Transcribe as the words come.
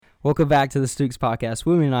Welcome back to the Stooks Podcast.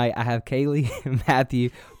 With me tonight, I have Kaylee,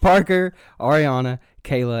 Matthew, Parker, Ariana,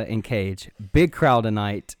 Kayla, and Cage. Big crowd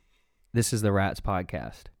tonight. This is the Rats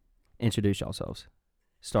Podcast. Introduce yourselves,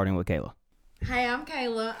 starting with Kayla. Hey, I'm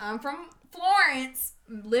Kayla. I'm from Florence.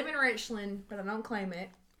 Live in Richland, but I don't claim it.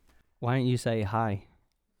 Why don't you say hi?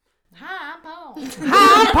 Hi, I'm Paul.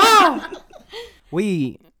 Hi, I'm Paul!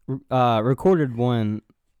 We recorded one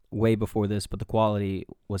way before this, but the quality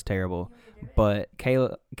was terrible. But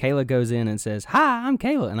Kayla goes in and says, "Hi, I'm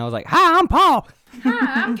Kayla," and I was like, "Hi, I'm Paul."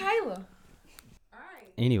 Hi, I'm Kayla. All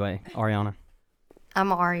right. Anyway, Ariana. I'm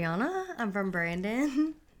Ariana. I'm from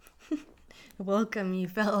Brandon. Welcome, you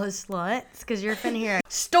fellow sluts, because you're finna hear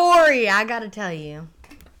a story I gotta tell you.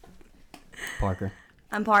 Parker.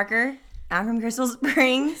 I'm Parker. I'm from Crystal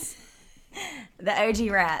Springs. The OG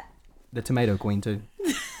rat. The Tomato Queen, too.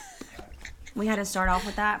 We had to start off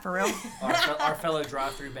with that, for real. Our fellow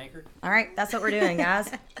drive-through banker. All right, that's what we're doing, guys.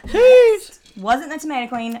 Wasn't the Tomato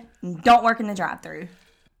Queen. Don't work in the drive-through.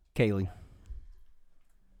 Kaylee.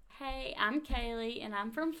 Hey, I'm Kaylee, and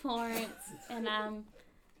I'm from Florence, and I'm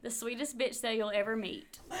the sweetest bitch that you'll ever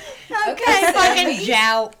meet. Okay, fucking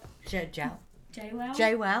Jow. J-Well?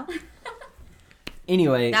 J-Well.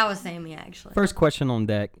 Anyway, That was Sammy, actually. first question on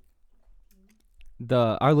deck.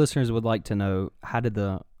 Our listeners would like to know, how did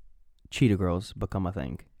the Cheetah Girls become a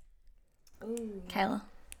thing? Ooh. Kayla.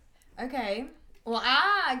 Okay. Well,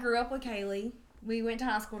 I grew up with Kaylee. We went to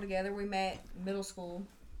high school together. We met middle school.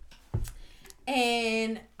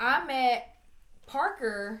 And I met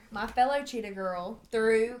Parker, my fellow Cheetah Girl,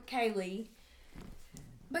 through Kaylee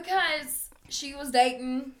because she was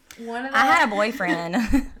dating one of the... I had a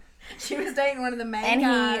boyfriend. She was dating one of the main And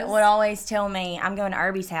guys. he would always tell me, I'm going to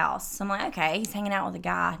Irby's house. So I'm like, okay, he's hanging out with a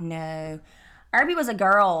guy. No. Irby was a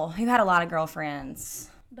girl who had a lot of girlfriends.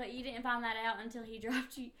 But you didn't find that out until he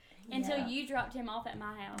dropped you, until you dropped him off at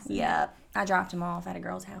my house. Yep. I dropped him off at a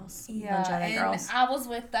girl's house. Yeah, A bunch of other and girls. I was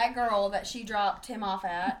with that girl that she dropped him off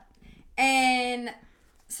at. And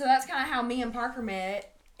so that's kind of how me and Parker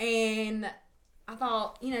met. And I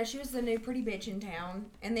thought, she was the new pretty bitch in town.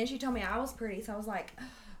 And then she told me I was pretty. So I was like,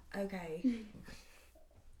 okay,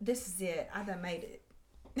 this is it. I done made it.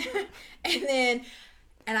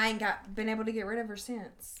 And I ain't been able to get rid of her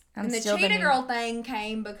since. I'm And the still Cheetah been- Girl thing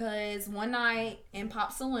came because one night in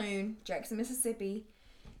Pop Saloon, Jackson, Mississippi,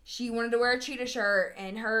 she wanted to wear a cheetah shirt,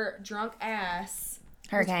 and her drunk ass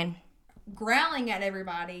Hurricane. growling at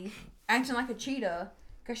everybody, acting like a cheetah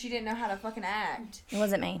because she didn't know how to fucking act. It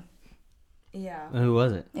wasn't me. Yeah. Who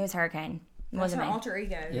was it? It was Hurricane. It That's wasn't her me. alter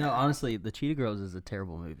ego. You know, honestly, the Cheetah Girls is a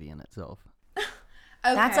terrible movie in itself.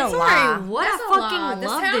 Okay. That's a Sorry, lie. What? That's I a fucking lie. love the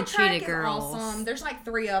soundtrack Cheetah is Girls. Awesome. There's like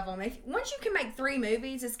 3 of them. Once you can make 3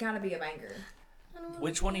 movies, it's got to be a banger.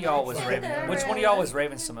 Which one of y'all was Raven? Which one of y'all was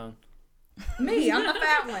Raven Simone? Me, I'm the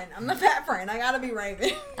fat one. I'm the fat friend. I gotta be Raven.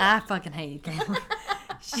 I fucking hate you, Kayla.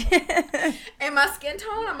 And my skin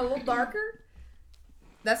tone, I'm a little darker.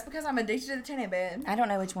 That's because I'm addicted to the tanning bed. I don't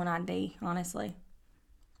know which one I'd be, honestly.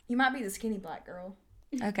 You might be the skinny black girl.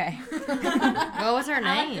 Okay. What was her I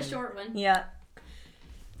like name? the short one. Yep.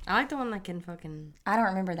 I like the one that can fucking. I don't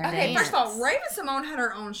remember their Okay, names. first of all, Raven Simone had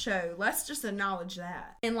her own show. Let's just acknowledge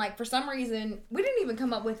that. And for some reason, we didn't even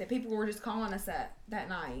come up with it. People were just calling us that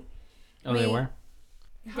night. Oh, they Me. were?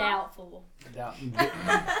 Doubtful.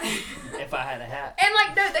 If I had a hat.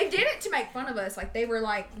 And no, they did it to make fun of us. They were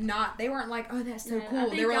they weren't like, oh, that's so No, cool. I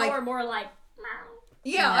think They were y'all like, were more like,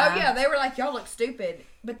 yeah, they were like, y'all look stupid.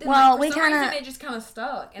 But then, Well, for we some kinda- reason, it just kind of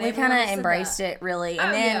stuck. And We everyone kind of said embraced that. it, really. Oh,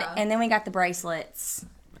 And then yeah. we got the bracelets.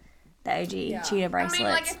 The OG Yeah. cheetah bracelets.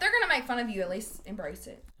 I mean, if they're gonna make fun of you, at least embrace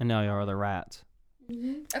it. And now y'all are the Rats.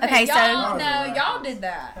 Okay, so- y'all did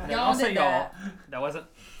that. I'll say did y'all. that. That wasn't.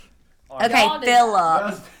 Okay, Y'all did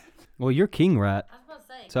Philip. Well, you're King Rat. I was about to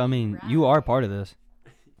say. So, I mean, you are part of this.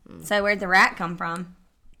 So where'd the rat come from?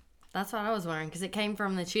 That's what I was wondering because it came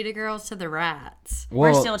from the Cheetah Girls to the Rats.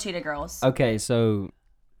 We're Well, still cheetah girls. okay, so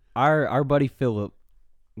our buddy Philip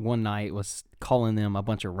one night was calling them a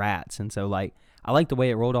bunch of rats. And so, I like the way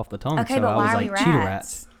it rolled off the tongue. Okay, so but I why was are like, we Cheetah rats?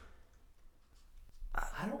 Rats.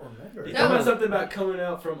 I don't remember. You talking about something about coming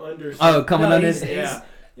out from under? Oh, coming No, under. he's-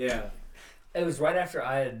 Yeah. It was right after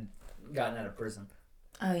I had gotten out of prison.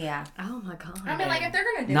 Oh, yeah. Oh my god. I mean, if they're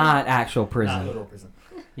gonna do Not actual Not prison. literal prison.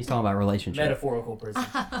 He's talking about relationship. Metaphorical prison.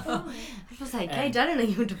 I was like, And- Kate, I didn't know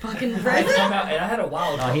you went to fucking I had prison. come out, and I had a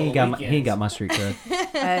wild. Oh, he ain't got my street cred.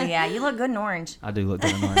 Oh, yeah. You look good in orange. I do look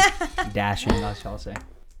good in orange. Dashing, that's what I'll say.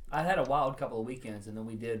 I had a wild couple of weekends, and then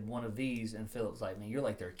we did one of these, and Philip's like, "Man, you're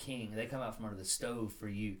like their king. They come out from under the stove for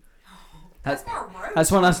you." That's not roast.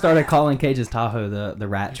 That's when I started calling Cage's Tahoe the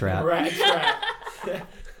rat trap. Right.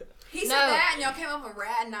 He said that, and y'all came up with a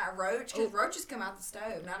rat and not a roach, because roaches come out the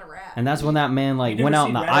stove, not a rat. And that's when that man like You went never out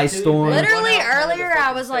in seen the ice Ratatouille? storm. Literally Went out earlier, the I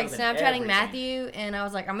fucking was like stove and Snapchatting everything. Matthew, and I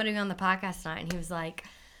was like, I'm gonna be on the podcast tonight, and he was like,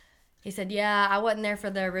 he said, yeah, I wasn't there for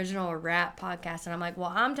the original rat podcast, and I'm like,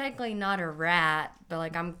 well, I'm technically not a rat, but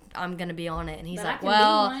like I'm gonna be on it, and he's But I like, can be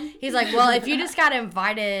well, one. he's like, well, if you just got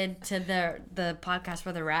invited to the podcast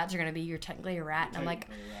where the rats are gonna be, you're technically a rat, and I'm like,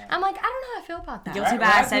 I don't know how I feel about that. Guilty by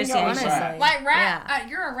Rat thing, association. honestly. Like rat, Yeah.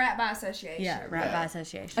 you're a rat by association. Yeah, rat by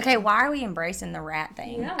association. Okay, why are we embracing the rat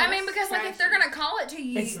thing? Yeah. I mean, because like if they're gonna call it to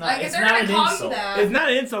you, It's not- like if it's they're not gonna an call insult. you that, It's not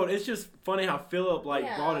an insult. It's just funny how Philip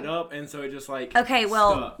Yeah. brought it up, and so it just like. Okay,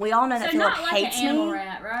 well, stuck. we all know that So Philip not like hates an animal me.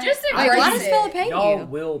 rat, right? just Wait, embrace why does it. Philip hate Y'all you?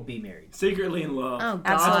 will be married. Secretly in love. Oh, God.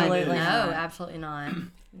 Absolutely No, not. absolutely not.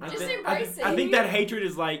 Just embrace I it. think that hatred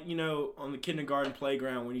is like, on the kindergarten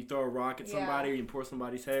playground when you throw a rock at Yeah. somebody or you pour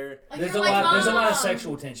somebody's hair. Like, There's a you're like, lot. There's a lot of Mom.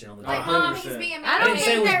 sexual tension on the Like, table. Mom, he's 100%. being I don't Didn't say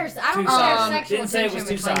think it was there's two-sided. sexual Didn't say it was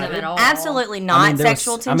tension between them two-sided. at all. Absolutely not I mean, there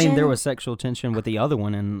sexual was, tension. there was sexual tension with the other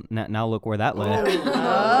one, and now look where that led.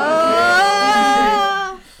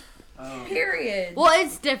 Period. Well,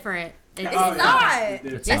 it's different. It's It's not. Yes,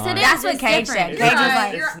 it is. That's what It's Cage different. said. Cage was Right,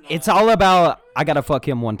 like, you're- It's all about I gotta fuck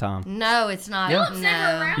him one time. No, it's not. Philip's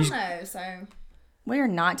never No. around though, so we are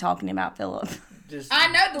not talking about Philip. Just I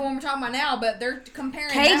know the one we're talking about now, but they're comparing.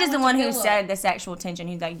 Cage that is the to one who Philip. said the sexual tension.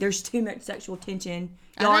 He's like, there's too much sexual tension.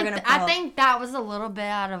 Y'all are I gonna think, I fuck. think that was a little bit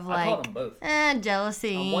out of I called like them both.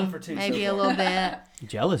 jealousy. I'm 1 for 2 Maybe so a far. little bit.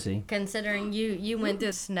 Jealousy. Considering you went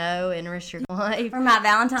through snow and risked your life For my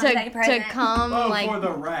Valentine's Day to present. come Oh, like for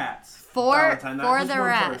the rats. for Valentine, not for just the one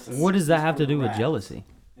rats. person. What does that have For to the do with rats. jealousy?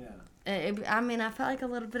 Yeah. I mean, I felt like a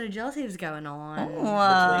little bit of jealousy was going on.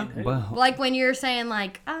 Between who? Well, Like when you're saying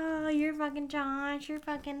like, oh, you're fucking Josh, you're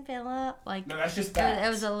fucking Philip. Like No, that's just it facts.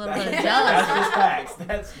 was a little That's bit of just- jealousy.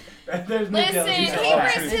 That's just facts. There's no Listen, jealousy. he That's all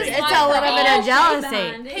risked truth. his It's life a for little bit all- of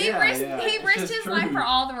jealousy. He Yeah, risked yeah. he It's risked just his life true. for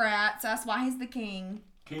all the rats. That's why he's the king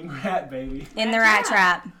King Rat, baby. In the rat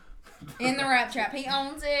trap. in the rat trap. He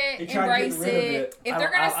owns it. He tried Embrace getting rid of it. it. If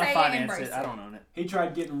they're gonna say it, finance embrace it. I don't own it. He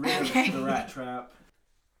tried getting rid of the rat trap.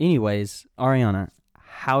 anyways, Ariana,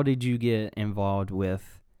 how did you get involved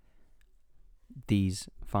with these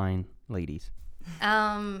fine ladies?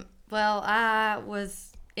 Well, I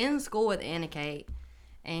was in school with Anna Kate,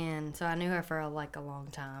 and so I knew her for like a long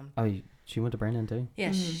time. Oh, she went to Brandon too?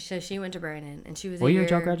 Yeah, so she went to Brandon, and she was. What a year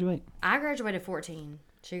did y'all year- graduate? I graduated 14.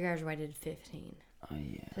 She graduated 15. Oh,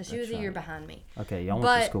 yeah. So she was a year behind me. Okay, y'all went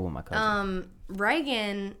to But, school with my cousin.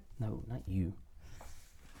 Reagan. No, not you.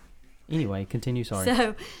 Anyway, continue, sorry.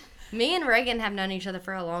 So, me and Reagan have known each other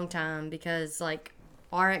for a long time because like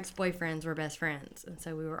our ex-boyfriends were best friends, and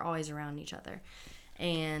so we were always around each other.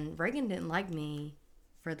 And Reagan didn't like me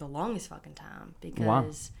for the longest fucking time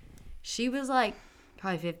because she was like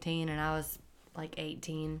probably 15 and I was like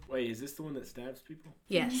 18. Wait, is this the one that stabs people?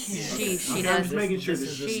 Yes, she I'm does. just making sure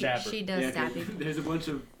This that is a stabber. She does yeah, stab 'cause people. there's a bunch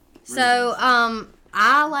of. So,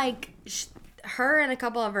 I like her and a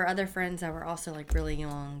couple of her other friends that were also like really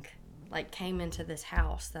young, like came into this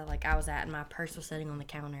house that like I was at, and my purse was sitting on the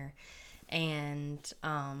counter, and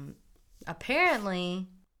apparently,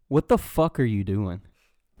 What the fuck are you doing?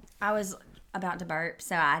 I was about to burp,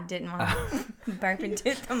 so I didn't want to burp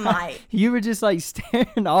into the mic. You were just like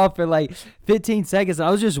staring off for like 15 seconds. And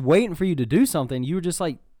I was just waiting for you to do something. You were just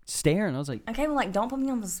like staring. I was like, Okay, well, like, don't put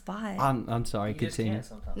me on the spot. I'm sorry. You just Continue. can't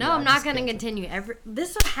sometimes. no, I'm not gonna continue.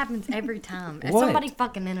 This happens every time. If What? somebody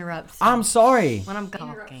fucking interrupts me I'm sorry. when I'm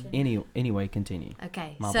talking. Anyway, continue.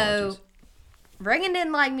 Okay, My so apologies. Reagan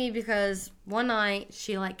didn't like me because one night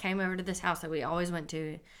she like came over to this house that we always went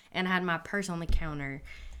to and had my purse on the counter,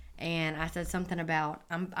 and I said something about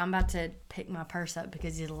I'm about to pick my purse up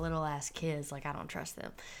because these little ass kids, like I don't trust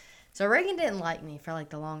them. So Reagan didn't like me for like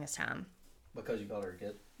the longest time Because you called her a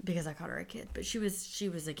kid. because I called her a kid, but she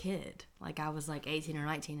was a kid. Like I was like 18 or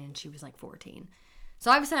 19 and she was like 14. So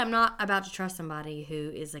obviously I'm not about to trust somebody who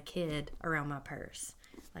is a kid around my purse.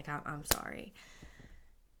 Like I'm sorry.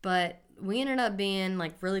 But we ended up being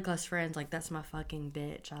like really close friends. Like that's my fucking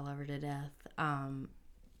bitch. I love her to death.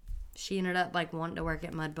 She ended up like wanting to work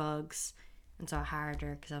at Mudbugs, and so I hired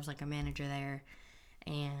her because I was like a manager there,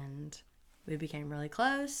 and we became really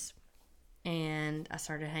close. And I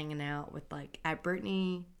started hanging out with like at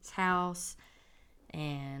Brittany's house,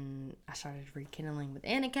 and I started rekindling with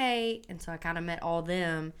Anna Kate, and so I kind of met all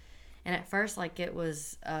them. And at first, like, it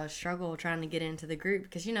was a struggle trying to get into the group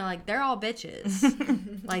because, you know, like, they're all bitches.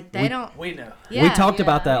 Like, they don't. We know. Yeah. We talked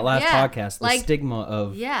about that last Yeah. podcast. The Like- stigma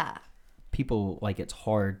of Yeah. people, like, it's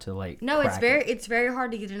hard to, like, No, crack it's very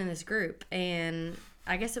hard to get into this group. And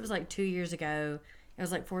I guess it was like 2 years ago. It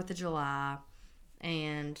was like 4th of July.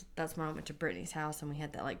 And that's when I went to Brittany's house and we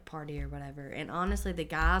had that like party or whatever. And honestly, the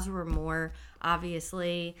guys were more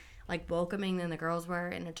obviously like welcoming than the girls were,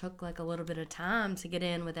 and it took like a little bit of time to get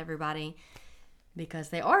in with everybody because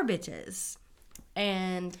they are bitches.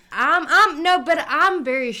 And I'm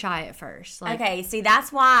very shy at first. Like, Okay, see,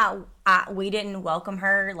 that's why we didn't welcome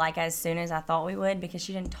her like as soon as I thought we would, because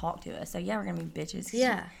she didn't talk to us. So yeah, we're gonna be bitches. 'cause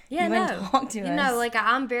yeah, you no, wouldn't talk to us. No, like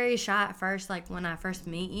I'm very shy at first. Like when I first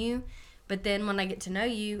meet you, but then when I get to know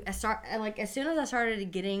you, as soon as I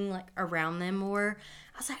started getting like around them more,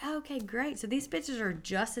 I was like, oh, okay, great. So these bitches are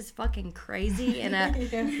just as fucking crazy and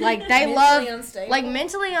like they Mentally love unstable. like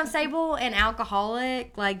mentally unstable and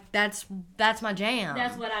alcoholic. Like that's my jam.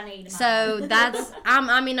 That's what I need. in my So life. that's I'm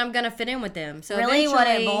gonna fit in with them. So Really, what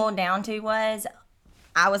it eventually- boiled down to was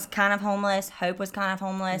I was kind of homeless, Hope was kind of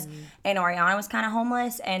homeless, and Ariana was kind of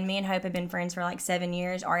homeless. And me and Hope had been friends for like 7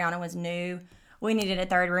 years. Ariana was new. We needed a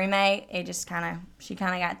third roommate. It just she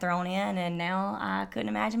kind of got thrown in, and now I couldn't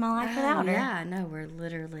imagine my life without her. Yeah, no, we're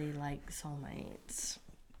literally like soulmates.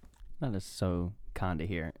 That is so kind to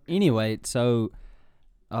hear. Anyway, so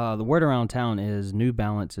the word around town is New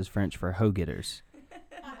Balance is French for hoe-getters.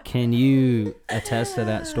 Can you attest to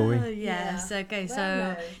that story? Yes. Okay. Well, So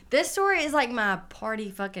no. this story is like my party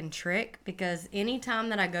fucking trick, because anytime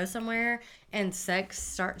that I go somewhere and sex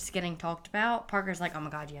starts getting talked about, Parker's like, "Oh my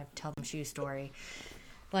god, you have to tell them shoe story."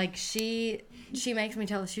 Like she makes me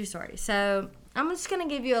tell the shoe story. So I'm just gonna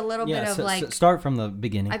give you a little bit of like. Start from the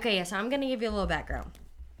beginning. Okay, yeah. So I'm gonna give you a little background.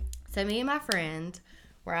 So me and my friend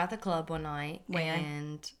were at the club one night,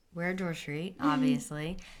 and we're at George Street,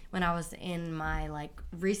 obviously. When I was in my like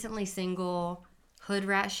recently single hood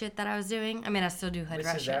rat shit that I was doing. I mean, I still do hood This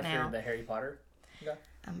rat is shit after now. the Harry Potter guy?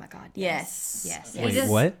 Oh my god. Yes. Yes. Wait,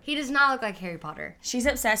 what? He does not look like Harry Potter. She's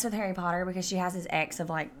obsessed with Harry Potter because she has his ex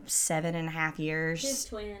of like 7.5 years, His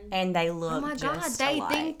twin. and they look. Oh my god. just They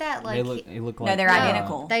alike. think that like They look No, like they're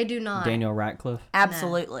identical. They do not. Daniel Radcliffe.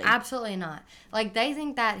 Absolutely. No, absolutely not. Like they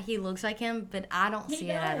think that he looks like him, but I don't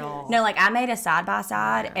see it at does. all. No, like I made a side by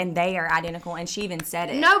side, and they are identical, and she even said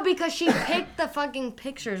it. No, because she picked the fucking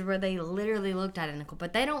pictures where they literally looked identical,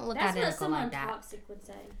 but they don't look That's what identical someone like that. toxic would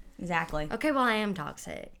say. Exactly. Okay, well I am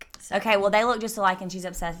toxic. So. Okay, well they look just alike, and she's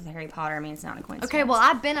obsessed with Harry Potter. I mean, it's not a coincidence. Okay, well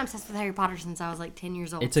I've been obsessed with Harry Potter since I was like 10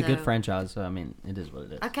 years old. It's a good so- franchise, so I mean, it is what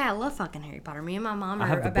it is. Okay, I love fucking Harry Potter. Me and my mom I are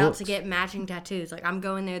have the about to books. get matching tattoos. Like I'm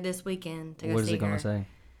going there this weekend to go What is see it gonna her. say?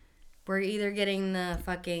 We're either getting the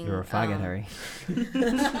fucking. You're a faggot, Harry.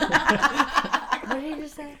 What did you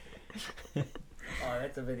just say? Oh,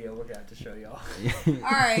 that's a video we're going to have to show y'all.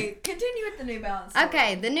 All right, continue with the New Balance. story.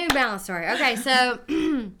 Okay, the New Balance story. Okay, so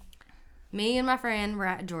me and my friend were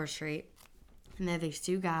at George Street, and there are these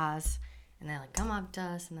two guys, and they like come up to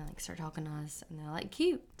us and they like start talking to us, and they're like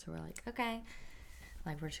cute. So we're like, okay,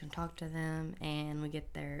 like we're just gonna talk to them, and we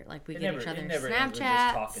get their like we get each other's ends with just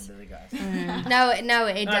Snapchats. talking to the guys. No, it Not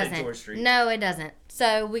at doesn't. George Street. No, it doesn't.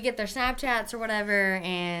 So we get their Snapchats or whatever,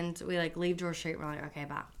 and we like leave George Street. We're like, okay,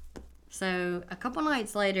 bye. So a couple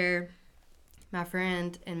nights later, my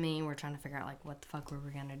friend and me were trying to figure out like what the fuck we were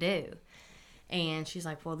gonna do, and she's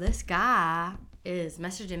like, well, this guy is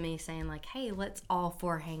messaging me saying like, hey, let's all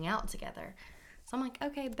four hang out together. So I'm like,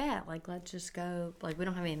 okay, bet. Like, let's just go. Like, we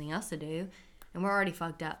don't have anything else to do, and we're already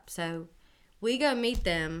fucked up. So we go meet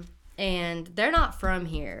them. And they're not from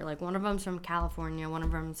here. Like one of them's from California, one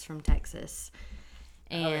of them's from Texas.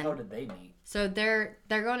 How the And hell did they meet? so they're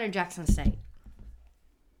going to Jackson State.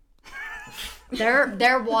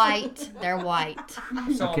 They're white. They're white.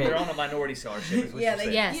 So Okay. they're on a minority scholarship. Is what Yeah, you're they,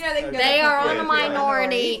 saying. Yes. you know they can go They to are Florida on a for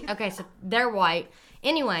minority. Okay, so they're white.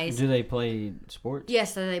 Anyways, Do they play sports?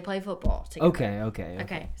 yes, so they play football together. Okay.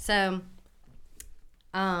 Okay, so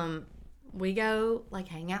we go like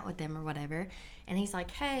hang out with them or whatever, and he's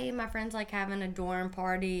like, hey, my friend's like having a dorm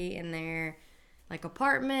party in their like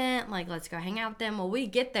apartment, like let's go hang out with them. Well, we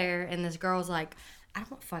get there and this girl's like, I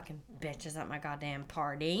don't want fucking bitches at my goddamn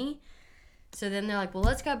party. So then they're like, well,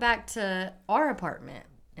 let's go back to our apartment.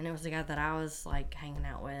 And it was the guy that I was like hanging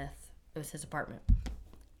out with. It was his apartment.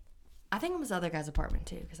 I think it was the other guy's apartment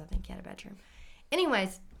too, because I think he had a bedroom.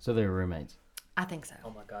 Anyways, So they were roommates. I think so. Oh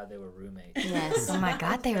my God, they were roommates. Yes. Oh my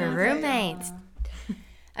God, they were roommates.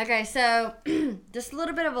 Okay, so just a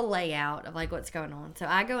little bit of a layout of like what's going on. So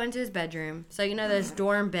I go into his bedroom. So you know those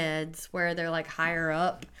dorm beds where they're like higher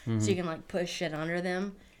up, so you can like push shit under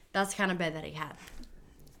them. That's the kind of bed that he had.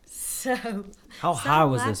 So How high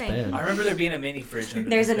was this laughing. bed? I remember there being a mini fridge. Under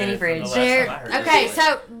There's this a mini bed from the fridge. last there. time I heard Okay, this.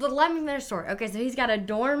 so let me finish the story. Okay, so he's got a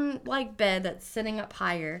dorm like bed that's sitting up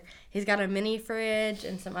higher. He's got a mini fridge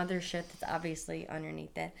and some other shit that's obviously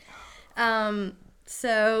underneath it.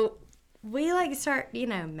 So we like start, you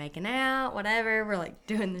know, making out, whatever. We're like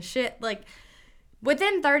doing the shit. Like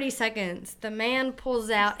within 30 seconds, the man pulls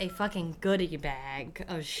out a fucking goodie bag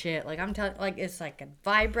of shit. Like I'm telling, like it's like a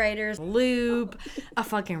vibrators, lube, a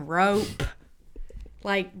fucking rope,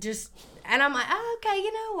 like just. And I'm like, oh, okay,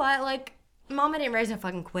 you know what? Like, Mama didn't raise a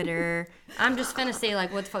fucking quitter. I'm just finna see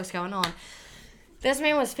like what the fuck's going on. This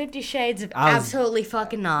man was 50 Shades of absolutely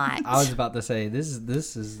fucking not. I was about to say this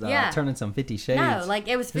is turning some 50 Shades. No, like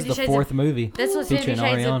it was 50 This is the Shades. fourth movie. This was 50 featuring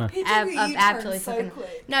Shades Ariana. of absolutely fucking.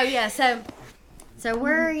 quick. No, yeah. So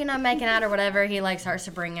we're making out or whatever. He like starts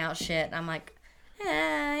to bring out shit. And I'm like,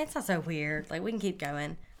 it's not so weird. Like we can keep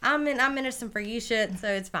going. I'm into some freaky shit, so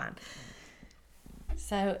it's fine.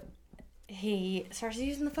 So he starts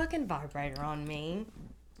using the fucking vibrator on me.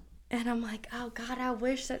 And I'm like, oh God, I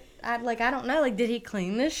wish that I don't know, like, did he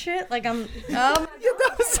clean this shit? Like, I'm, oh my Yeah,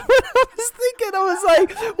 that was what I was thinking. I was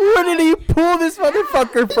like, where did he pull this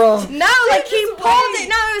motherfucker from? No, like he pulled it.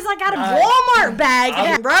 No, it was like out of Walmart bag. It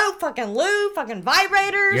had rope, fucking lube, fucking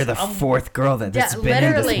vibrators. You're the fourth girl that's Yeah, been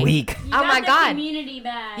in this literally. week. You Oh got my the God. community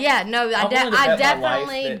bag. Yeah, no, I I'm willing to bet my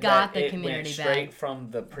definitely life got that the it community went bag. straight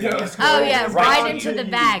from the previous Oh girl yeah, right right to into you.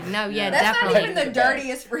 the bag. No, yeah, That's definitely. not even the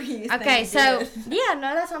dirtiest freeze. Okay, so yeah,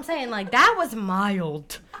 no, that's what I'm saying. Like that was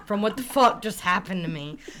mild from what the fuck just happened to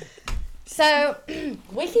me. So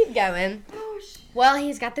we keep going. Well,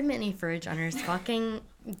 he's got the mini fridge under his fucking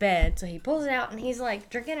bed, so he pulls it out and he's like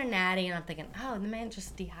drinking a natty, and I'm thinking, oh, the man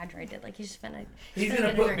just dehydrated. Like he's gonna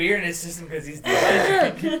Put beer in his system because he's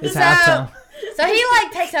dehydrated. It's halftime. So he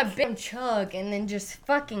like takes a big chug and then just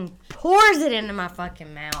fucking pours it into my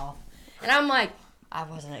fucking mouth, and I'm like, I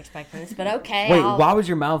wasn't expecting this, but okay. Wait, I'll- why was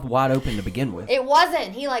your mouth wide open to begin with? It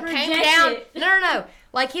wasn't. He like came Reject down. it. No.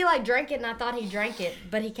 Like he like drank it, and I thought he drank it,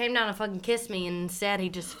 but he came down to fucking kiss me, and instead he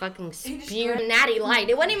just fucking spewed Natty Light.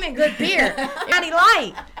 It wasn't even good beer. Natty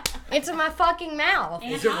Light into my fucking mouth.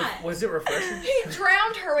 And hot. Was it refreshing? He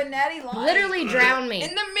drowned her with Natty Light. Literally drowned me. In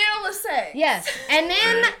the middle of sex. Yes. And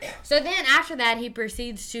then after that he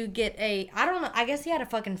proceeds to get I don't know, I guess he had a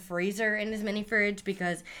fucking freezer in his mini fridge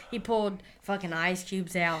because he pulled fucking ice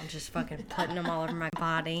cubes out and just fucking putting them all over my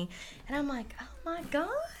body. And I'm like, oh my God.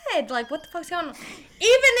 Like what the fuck's going on? Even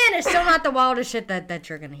then it's still not the wildest shit that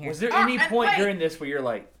you're gonna hear. Was there any and point wait. during this where you're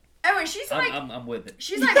like, Oh, and she's like, I'm with it?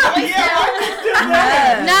 she's like Boy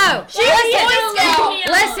Scout. No. She was Boy Scout.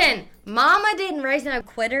 Listen, Mama didn't raise no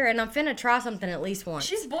quitter, and I'm finna try something at least once.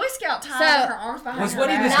 She's Boy Scout tying So- her arms behind Was her what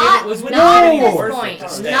he back. was Not, getting- was what not he at was this worth point. it to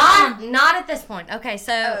stay? Not at this point. Okay,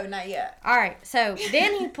 so Oh, not yet. all right, so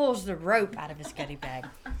then he pulls the rope out of his goodie bag.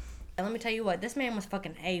 And let me tell you what, this man was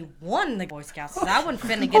fucking A1 the Boy Scouts. So I wasn't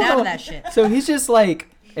finna get out of that shit. So he's just like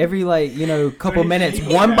every couple minutes,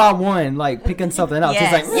 one by one, like picking something else.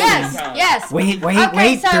 Yes. He's like, Yes. wait,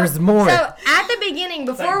 Okay, so, there's more. So at the beginning,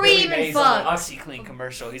 before we even fucked. OxyClean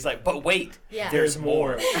commercial. He's like, but wait, Yeah. there's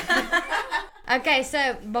more. Okay,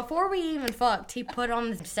 so before we even fucked, he put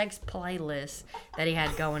on the sex playlist that he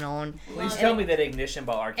had going on. Please tell me that Ignition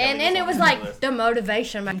by R. Kelly And then it on was the like list. the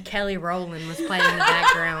motivation by Kelly Rowland was playing in the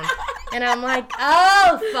background. And I'm like,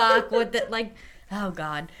 oh fuck, what the oh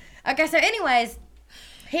God. Okay, so anyways,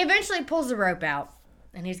 he eventually pulls the rope out.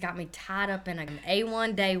 And he's got me tied up in an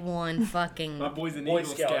A1 day one fucking My boy's an Boy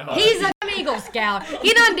Eagle Scout. Scout. He's an Eagle Scout.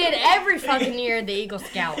 He done did every fucking year of the Eagle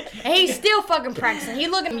Scout. And he's still fucking practicing. He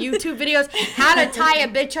looking at YouTube videos how to tie a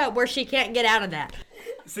bitch up where she can't get out of that.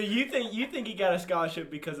 So you think he got a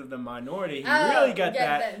scholarship because of the minority? He Oh, really got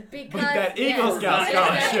yeah, that because- with that Eagle yes. Scout Yeah,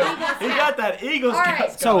 scholarship. Eagle Scout. He got that Eagle All Scout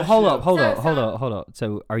right. scholarship. So hold So- up.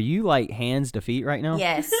 So are you like hands to feet right now?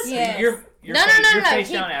 Yes. Yes. You're No, face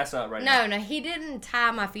he- down, ass up right now. No, he didn't tie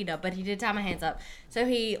my feet up, but he did tie my hands up. So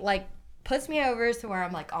he like puts me over to where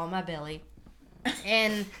I'm like on my belly,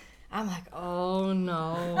 and I'm like, oh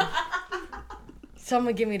no,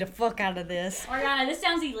 someone get me the fuck out of this. Oriana, this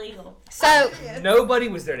sounds illegal. So Nobody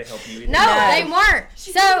was there to help you. no, they weren't.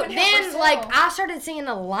 She So couldn't help then herself. like I started seeing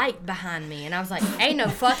a light behind me, and I was like, ain't no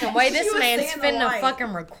fucking way this She was man's seeing the finna light.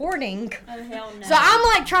 fucking recording. Oh, hell no. So I'm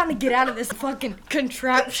like trying to get out of this fucking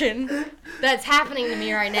contraption that's happening to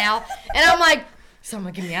me right now. And I'm like,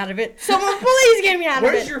 someone get me out of it. Someone please get me out of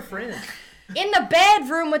Where's it. your friend? In the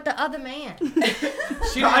bedroom with the other man.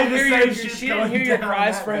 She Trying didn't to hear say your, shit's she didn't going hear your down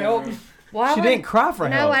cries that for help. bedroom. Well, She didn't cry for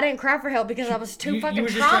No, help. I didn't cry for help because I was too You fucking were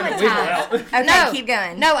just trying to wiggle out. traumatized. Okay, No. keep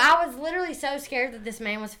going. No, I was literally so scared that this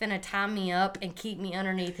man was finna tie me up and keep me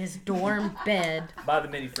underneath his dorm bed By the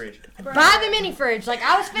mini fridge. by the mini fridge. Like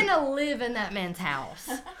I was finna live in that man's house.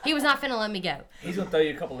 He was not finna let me go. He's gonna throw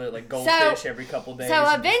you a couple of like goldfish every couple days. So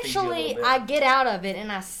and just feed you a eventually, little bit. I get out of it and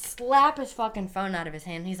I slap his fucking phone out of his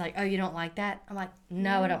hand. He's like, "Oh, you don't like that?" I'm like,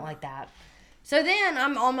 "No, I don't like that." So then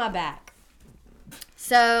I'm on my back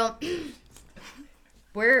So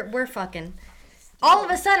we're fucking. All of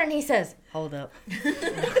a sudden he says, "Hold up."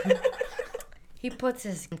 He puts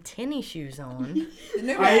his tennis shoes on. The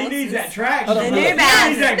New He Balances. needs that traction. The New He needs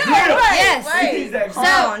Balance. that No, grip. Yes. He needs that grip. Hold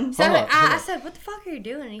on. So Hold up, hold I up. said, "What the fuck are you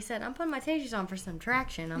doing?" And he said, "I'm putting my tennis shoes on for some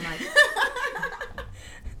traction." I'm like,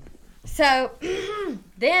 so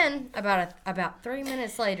then about 3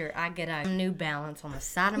 minutes later, I get a New Balance on the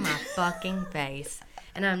side of my fucking face.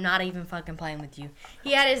 And I'm not even fucking playing with you.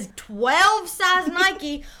 He had his 12 size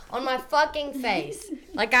Nike on my fucking face.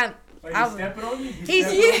 Like Wait, he's stepping on you?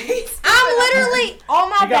 I'm literally on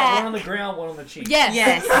my You got one on back. the ground, one on the cheek.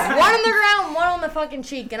 Yes. One on the ground, one on the fucking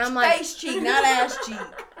cheek. And I'm like, Face cheek, not ass cheek.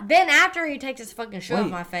 then after he takes his fucking shoe off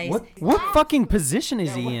my face. What fucking position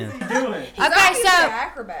is he in? What are you doing? Okay, He's so an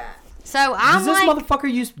acrobat. I'm Does this like,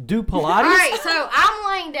 motherfucker used to do Pilates? all right, so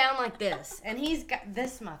I'm laying down like this, and he's got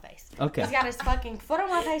this is my face. Okay. He's got his fucking foot on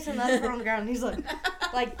my face and the other foot on the ground, and he's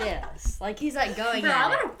like this, like he's like going Bro, I at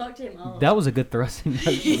would it. have fucked him up. That was a good thrusting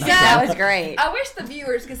motion. That was great. I wish the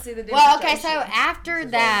viewers could see the difference. Well, okay, so after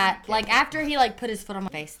that, like after he like put his foot on my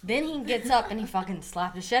face, then he gets up and he fucking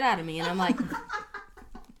slapped the shit out of me, and I'm like,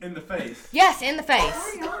 In the face. yes, in the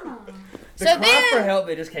face. The So cry for then, help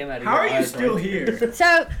that just came out of How your are you eyes still right here?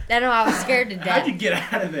 so I know I was scared to How'd you death.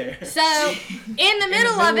 get out of there? So in the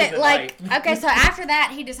middle of middle it, of the like okay, so after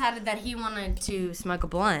that, he decided that he wanted to smoke a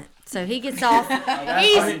blunt. So he gets off.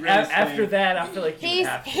 He's After that, I feel like you would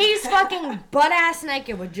have to. he's fucking butt ass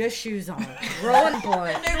naked with just shoes on, rolling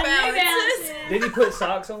blunt. New Balances. Did he put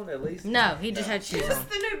socks on at least? No, he just had shoes on. Just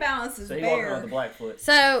the New Balances So he walked around bare. with the black foot.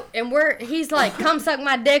 So and he's like, come suck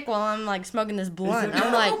my dick while I'm like smoking this blunt.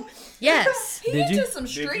 I'm like, yes. He Did into you? some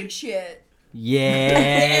street shit.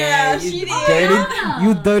 Yeah, she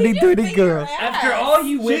you did. dirty girl. After all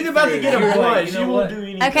you went She's about to through, get a you're blood. like, you She know won't what? do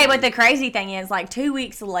anything. Okay, but the crazy thing is, like 2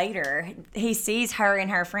 weeks later, he sees her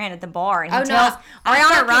and her friend at the bar, and he Oh, no, tells I Ariana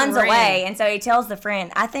fucking runs ran. away, and so he tells the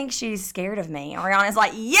friend, "I think she's scared of me." Ariana's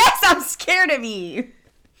like, "Yes, I'm scared of you."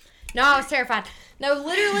 No, I was terrified. No,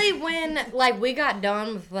 literally when like we got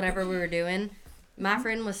done with whatever we were doing, my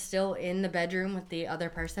friend was still in the bedroom with the other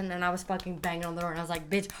person, and I was fucking banging on the door, and I was like,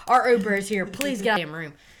 "Bitch, our Uber is here. Please get out of the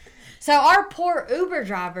room." So our poor Uber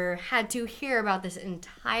driver had to hear about this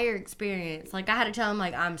entire experience. Like I had to tell him,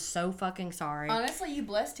 like, "I'm so fucking sorry." Honestly, you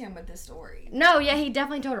blessed him with this story. No, yeah, he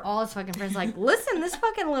definitely told all his fucking friends, like, "Listen, this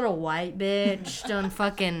fucking little white bitch done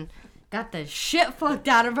fucking got the shit fucked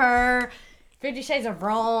out of her. 50 Shades of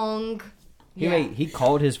Wrong." He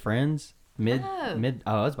called his friends mid. No.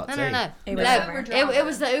 Oh, I was about to No, say. no, no. Uber No, driver. it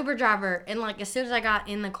was the Uber driver. And, like, as soon as I got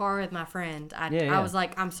in the car with my friend, Yeah. I was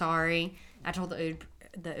like, "I'm sorry." I told the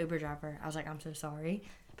Uber driver, I was like, "I'm so sorry,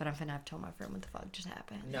 but I'm finna have to tell my friend what the fuck just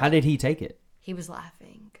happened." How did he take it? He was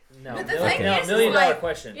laughing. No, But the million, thing no, is, $1 million like,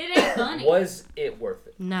 question. It ain't funny. Was it worth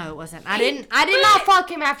it? No, it wasn't. I did not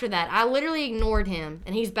fuck him after that. I literally ignored him,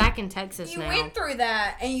 and he's back in Texas You now. went through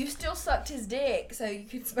that, and you still sucked his dick, so you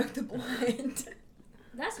could smoke the blunt.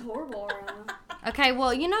 That's horrible, Ariana. Okay,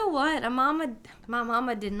 well, you know what? My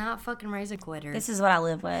mama did not fucking raise a quitter. This is what I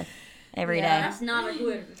live with every day. Yeah. That's not a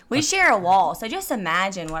quitter. We share a wall, so just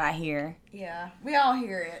imagine what I hear. Yeah, we all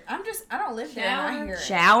hear it. I don't live there, and I Shower. hear it.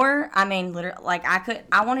 Shower. I mean, literally, like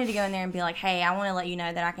I wanted to go in there and be like, "Hey, I want to let you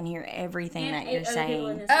know that I can hear everything that you're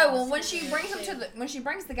saying." Oh well, when she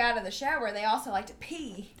brings the guy to the shower, they also like to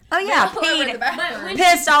pee. Oh yeah, All over the peed, bathroom. when-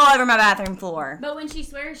 pissed all over my bathroom floor. But when she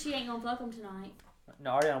swears she ain't gonna fuck him tonight.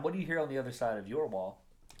 No, Ariana, what do you hear on the other side of your wall?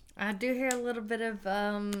 I do hear a little bit of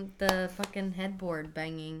the fucking headboard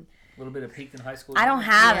banging. A little bit of peaked in high school. I don't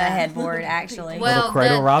have Yeah. a headboard actually. Well, Little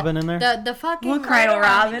cradle the- robin in there. The fucking What cradle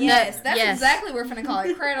robin? Yes, that's Yes. exactly what we're finna call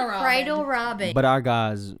it. Cradle robin. Cradle Robin. But our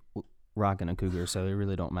guys rocking a cougar, so it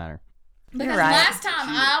really don't matter. Because You're right. last time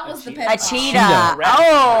I was the cheetah. A pedophile. cheetah. Cheetah.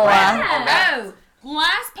 Oh. No,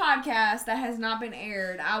 last podcast that has not been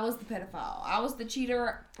aired, I was the pedophile. I was the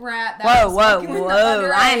cheater rat. That Whoa, was whoa, fucking with the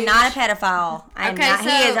whoa! I am underage. not a pedophile. I am Okay, not. He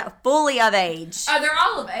so- is fully of age. Oh, they're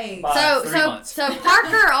all of age. Bye. So 3 so months. so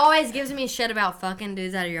Parker always gives me shit about fucking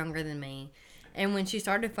dudes that are younger than me. And when she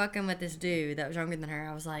started fucking with this dude that was younger than her,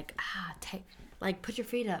 I was like, put your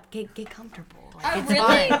feet up, get comfortable. Like, Oh, it's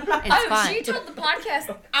really? fine. It's Oh, fine. she told the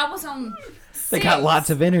podcast I was on. They got six. lots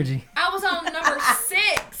of energy. I was on number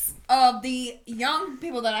 6 of the young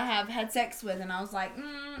people that I have had sex with, and I was like,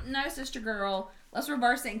 no, sister girl, let's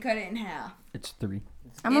reverse it and cut it in half. It's 3.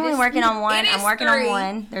 I'm It only is- working on one. it is I'm working 3, on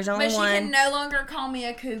one. There's only But she can one. no longer call me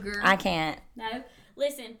a cougar. I can't. No,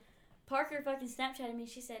 listen. Parker fucking Snapchatted me.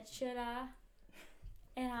 She said, "Should I?"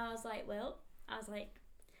 And I was like,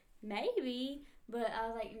 maybe, but I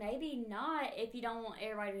was like, maybe not if you don't want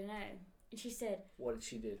everybody to know. And she said, What did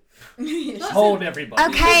she do? She Told everybody.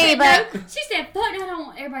 Okay, but she said, fuck no, I don't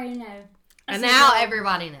want everybody to know. I And said, now well-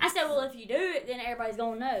 everybody knows. I said, well, if you do it, then everybody's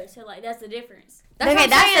gonna know. So like, that's the difference. That's okay, what I'm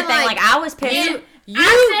that's the saying, thing. Like, I was pissed. You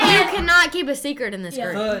cannot keep a secret in this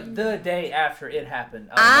Yeah. group. The day after it happened,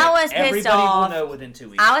 I was pissed everybody off. will know within 2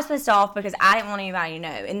 weeks. I was pissed off because I didn't want anybody to know,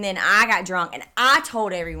 and then I got drunk and I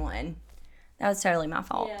told everyone. That was totally my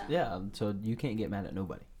fault. Yeah. Yeah, so you can't get mad at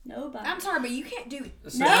nobody. Nobody. I'm sorry, but you can't do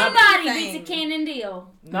So Nobody Nothing. beats a Canon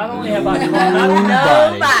deal. not only have I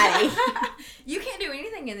Nobody. You can't do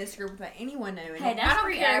anything in this group without anyone knowing. Hey, it. that's I don't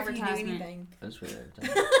free care if you do advertisement. anything. That's weird.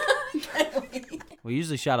 We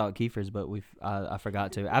usually shout out Kiefer's, but I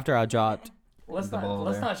forgot to. After I dropped. let's The ball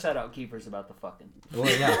not there. shout out keepers about the fucking. Well,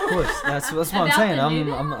 yeah, of course. That's what I'm About saying. the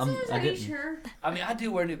New I Balances? Are you didn't. sure? I mean, I do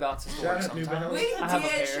wear New Balances to work Shout out New sometimes. Balance. We I have a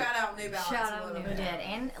did pair. shout out New Balance. Shout a out little New bit. We did,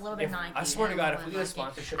 and a little bit If- of Nike. I swear to and God, a if we little get a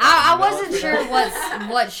Nike. sponsorship, I of New wasn't Balance, sure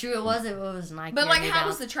what shoe it was. If it was Nike. But or like, New how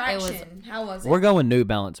was Balance. the traction? How was it? We're going New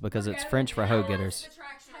Balance because it's French for hoe getters. The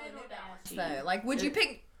traction on New Balance, though. Like, would you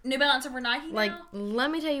pick New Balance over Nike? Like, now? let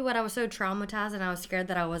me tell you what. I was so traumatized, and I was scared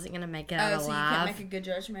that I wasn't gonna make it out Oh, so you couldn't alive. make a good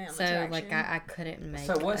judgment on the So traction. like, I couldn't make.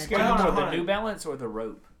 So what a scared you Hold on, more, hold the on. New Balance or the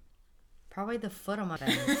rope? Probably the foot on my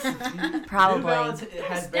face. New Probably. Balance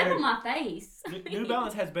has Step better. on my face. New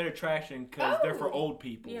Balance has better traction because they're for old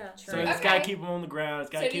people. Yeah. So True. it's Okay. gotta keep them on the ground. It's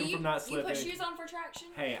gotta So keep do them from not you put slipping. shoes on for traction?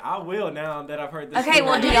 Hey, I will now that I've heard this. Okay,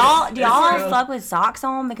 well, do story. y'all It's fuck with socks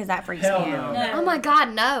on? Because that freaks Hell me no. out. No. Oh my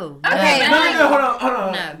God, no. Okay, No, no, no, hold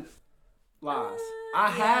on. No. Lies. I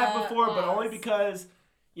have Yeah, before, but only lies. because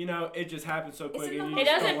it just happened so quick. in and the you It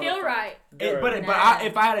just doesn't don't wanna feel fuck. right.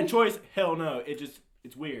 If I had a choice, hell no.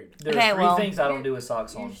 It's weird. There Okay, are three well- things I don't do with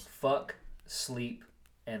socks on: fuck, sleep,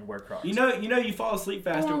 and wear Crocs. You fall asleep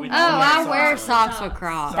faster when you Oh, I wear on. socks with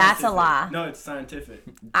Crocs. That's a Scientific. lie. No, it's scientific.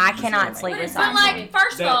 I cannot sleep with But socks like, on.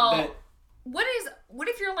 first of That- all, that- what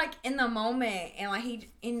if you're like in the moment and like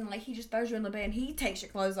he just throws you in the bed and he takes your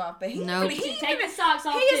clothes off, but Nope. he Take the socks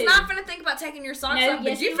off he is too. not gonna think about taking your socks No, off,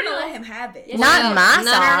 yes, but you're he gonna will. let him have it. Yes, Not No, my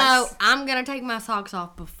no, socks. I'm gonna take my socks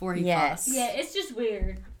off before he Yes. fucks. Yeah, it's just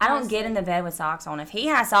weird. I don't get in the bed with socks on. If he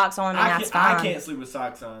has socks on, then that's I fine. can't sleep with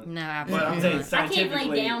socks on. No, But absolutely I'm saying not. I can't scientifically,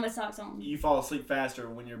 lay down with socks on. you fall asleep faster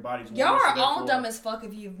when your body's warm. Y'all so are all therefore- dumb as fuck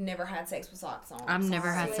if you've never had sex with socks on. I've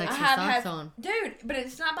never had Sorry. sex I with have socks had- on. Dude, but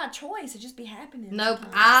it's not by choice. It just be happening. Nope.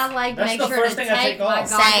 sometimes. I like That's make the sure first to thing I take take my off.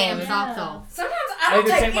 goddamn Same. socks Yeah. off. Sometimes I I don't either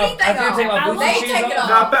take take my- anything I either off. take my I booty won't. They shoes take it off.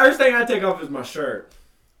 off. The first thing I take off is my shirt.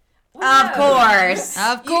 Of course.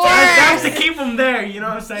 Of That's course. to keep them there. You know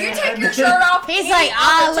what I'm saying? You take your shirt off. He's any like,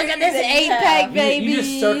 oh, look at this opportunity that you 8-pack, have. baby. You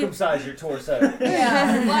just circumcise your torso.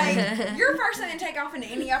 Yeah, like your first thing to take off in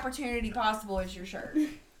any opportunity possible is your shirt.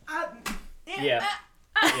 Yeah.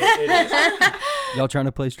 It is. Y'all trying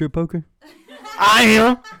to play strip poker? I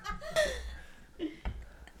am.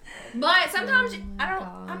 But sometimes I don't.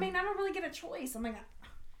 God. I mean, I don't really get a choice. I'm like,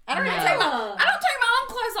 I don't even take my. I don't take my own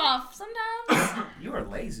clothes off sometimes. You are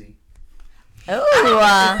lazy. Ooh.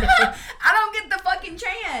 I don't get the fucking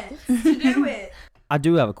chance to do it. I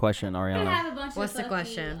do have a question, We're gonna Ariana. have a bunch What's of the fucking,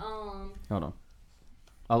 question? Hold on.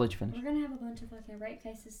 I'll let you finish. We're gonna have a bunch of fucking rape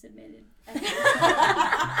cases submitted.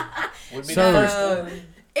 Would be So- the first one.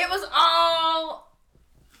 It was all.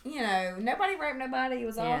 Nobody raped nobody. It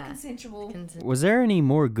was all Yeah. consensual. Was there any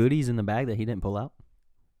more goodies in the bag that he didn't pull out?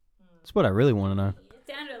 That's what I really want to know. It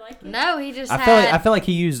sounded like it. No, he just I feel like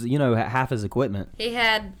he used half his equipment, he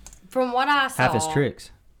had, from what I saw, half his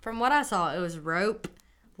tricks. From what I saw, it was rope,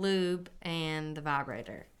 lube, and the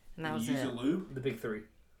vibrator, and that was You use it. a lube? The big three.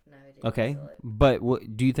 No, he didn't Okay, sell it.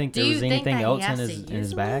 but do you think Do there you was think anything that he else in has his to in his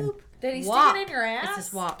use bag? lube? Did he Wop. stick it in your ass? It's a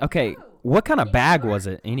swap. Okay, what kind of bag was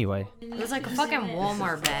it anyway? It was like a fucking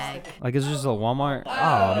Walmart bag. Like it's just a Walmart.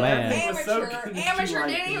 Oh man, It was so Amateur. good that you Amateur liked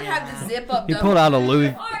didn't even it. have the zip up. he pulled out a Louis.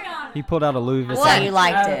 Ariana. He pulled out a Louis So Vuitton. you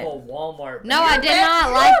liked Out it. of a Walmart. No, I did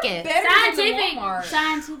not like it. Better than the Scientific. Walmart.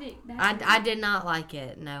 Scientific. I did not like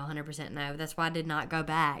it. No, 100% no. That's why I did not go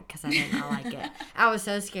back, because I did not like it. I was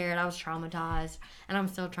so scared. I was traumatized, and I'm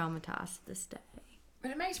still traumatized to this day. But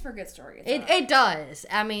it makes for a good story. It does.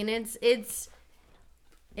 I mean, it's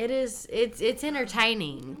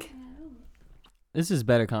entertaining. This is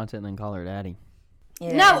better content than Call Her Daddy.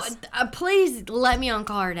 It No, is. please let me on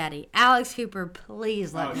Call Her Daddy. Alex Cooper,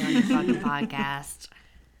 please let me on your fucking podcast.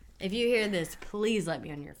 If you hear this, please let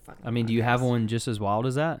me on your fucking I mean, do you have one just as wild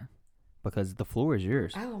as that? Because the floor is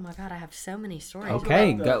yours. Oh my god, I have so many stories.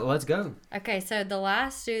 Okay, go. Let's go. Okay, so the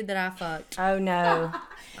last dude that I fucked. Oh no.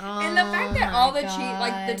 And the fact that Oh all my the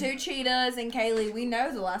God. the two cheetahs and Kaylee, we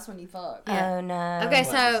know the last one you fucked. Oh no. Okay,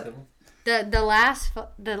 so the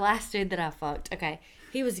last dude that I fucked. Okay,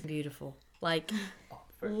 he was beautiful. Like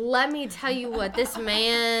let me tell you what, this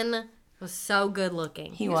man was so good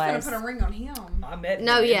looking. He You was gonna was. put a ring on him. I met him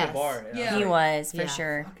No, in yes. the bar. and I Yeah. was He like, was, for Yeah.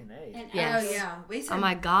 sure. Fucking A. And Yes. Oh yeah. We said, Oh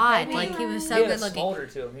my god, Baby, like he was He so had a good looking. smolder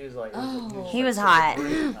to him. He was like, He was hot.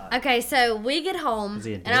 really hot. Okay, so we get home Was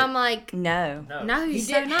he a and dick? I'm like, No. no, he's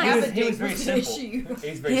He so didn't nice. have a He was dick very was an simple. issue. He's He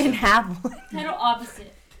very didn't simple. have one. total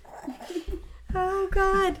opposite. Oh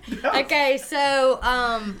god. Okay, so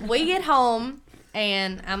we get home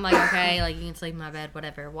and I'm like, okay, like you can sleep in my bed,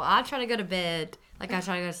 whatever. Well, I try to go to bed, like I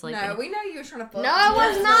try to go to sleep. No, we know you were trying to fuck. No, I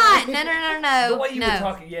was not. No. The way you no. were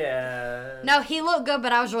talking, yeah. No, he looked good,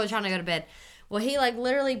 but I was really trying to go to bed. Well, he like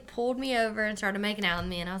literally pulled me over and started making out with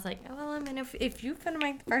me, and I was like, oh, well, I mean, if you finna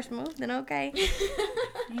make the first move, then okay.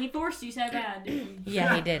 He forced you so bad, didn't he?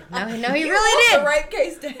 Yeah, he did. No, he You really want the did. rape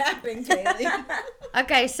case to happen, Kaylee.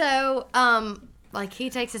 Okay, so like he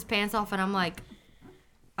takes his pants off, and I'm like,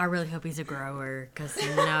 I really hope he's a grower, cause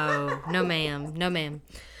no, ma'am.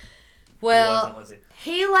 Well, Was it?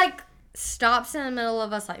 he like stops in the middle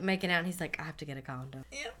of us like making out, and he's like, I have to get a condom.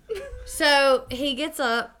 So he gets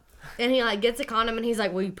up and he like gets a condom and he's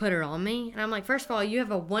like, will you put it on me? And I'm like, first of all, you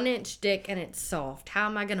have a 1-inch dick and it's soft. How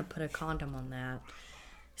am I gonna put a condom on that?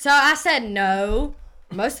 So I said no.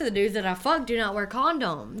 Most of the dudes that I fuck do not wear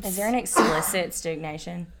condoms. Is there an explicit Stoog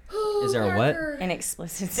Nation? Is there a what? An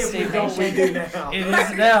explicit If we Stoog don't, we Nation? do now. It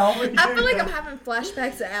is now. I feel like I'm having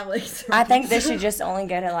flashbacks to Alex. I think this should just only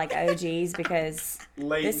go to like OGs because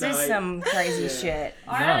Late this night. is some crazy shit.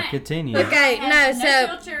 No, Alright. continue. Okay, no, so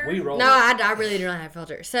filter. We roll. no, I really do not have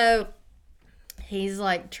filter. So he's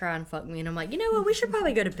like trying to fuck me, and I'm like, you know what? We should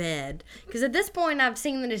probably go to bed because at this point I've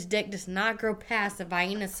seen that his dick does not grow past the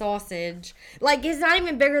Vienna sausage. Like it's not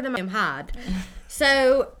even bigger than my hide.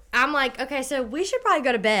 So I'm like, okay, so we should probably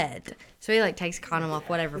go to bed. So he like takes a condom off,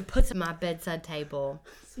 whatever, puts it on my bedside table.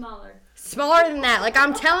 Smaller than that. Like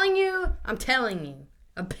I'm telling you,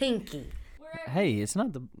 a pinky. Hey, it's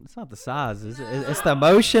not the size. It's the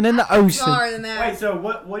emotion in the ocean. Smaller than that. Wait, so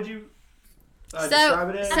what'd you So, describe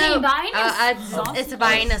it as? so I mean, Vienna sausage. it's a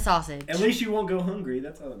Vienna sausage. At least you won't go hungry.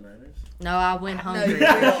 That's all that matters. No, I went No, hungry. you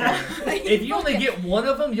will. If you only get one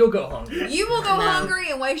of them, you'll go hungry. You will go No.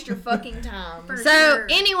 hungry and waste your fucking time. So,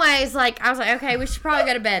 anyways, like I was like, okay, we should probably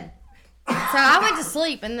go to bed. So I went to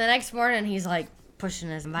sleep, and the next morning he's like pushing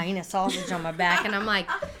his Vienna sausage on my back, and I'm like,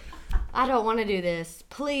 I don't want to do this.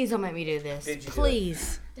 Please don't make me do this. Did you do it?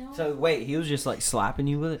 Please. So wait, he was just like slapping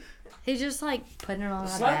you with it? He's just like putting it on my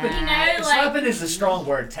Slapping, back. You know, like- slapping is a strong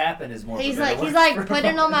word. Tapping is more. He's of a better like word.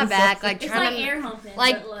 putting it on my back, like It's trying like to air humping.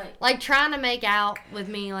 like but like trying to make out with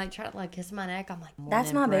me, like try to like kiss my neck. I'm like, more That's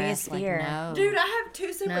than my breath, biggest like, fear. no. Dude, I have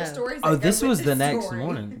two separate No. stories. Oh, that go this with was the next story.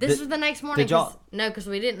 morning. This was the next morning. did y'all- 'cause- No, because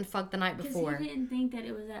we didn't fuck the night Because before. he didn't think that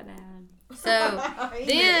it was that bad. So He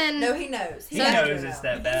then, knows. No, he knows. He So- knows it's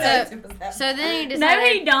that He bad. knows it was that so then he No,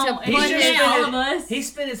 decided he don't. to He put just his, met all of us. He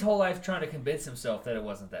spent his whole life trying to convince himself that it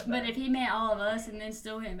wasn't that bad. But if he met all of us and then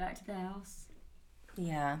still went back to the house.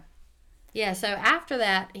 Yeah. Yeah, so after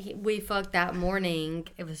that, we fucked that morning.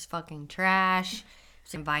 It was fucking trash.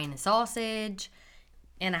 Some Vienna sausage.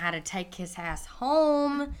 And I had to take his ass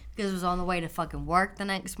home because it was on the way to fucking work the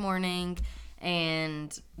next morning.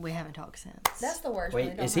 And we haven't talked since. That's the worst. when Wait,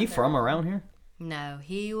 they don't is he have from their- around here? No,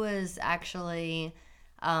 he was actually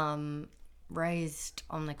raised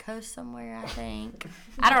on the coast somewhere, I think.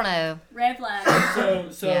 I don't know. Red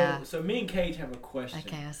flag. So Yeah. so me and Cage have a question.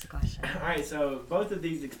 Okay, that's the question. All right, so both of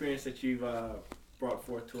these experiences that you've brought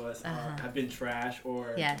forth to us have been trash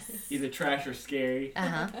or Yes. either trash or scary.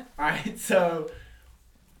 Uh-huh. All right, so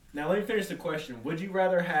now let me finish the question. Would you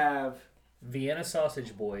rather have, Vienna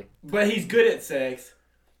sausage boy but he's good at sex,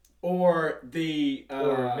 or the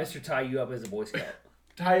or Mr. Tie you up as a Boy Scout?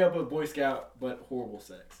 tie up a Boy Scout but horrible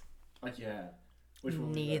sex like you had? Which one?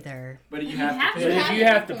 would you rather? Neither. But you You have have to to But pick. if you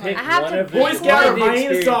have to pick I have one to of the Boy pick Scout or one of the Vienna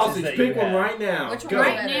experiences sausage, that you pick one had. right now. Which one Go,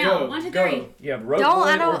 right now? go, 1, 2, go. 3. You have rope Don't- boy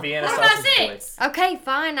I or don't- Vienna What about sausage boy. 6? Okay,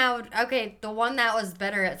 fine. Okay, the one that was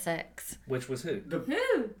better at sex. Which was who?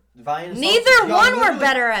 Who? Neither one were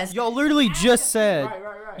better at Y'all literally just said. Right,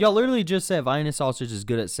 right, right. Y'all literally just said Vienna sausage is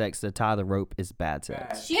good at sex. To tie the rope is bad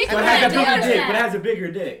sex. She's But good has a at bigger doing dick. that. But has a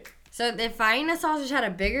bigger dick. So if Vienna sausage had a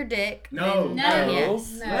bigger dick, No. then No.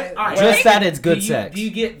 yes. No. All right. Just that it's good do you, sex. Do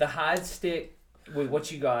you get the hide stick with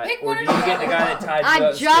what you got, Pick or one do of you them. get the guy that tied I you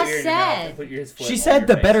up, just spit in your mouth, said. and put his foot She on said your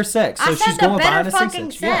the face? better sex, so I she's said going the with better Vienna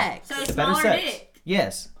fucking sausage. Yeah. sex. So The it's better smaller sex. dick.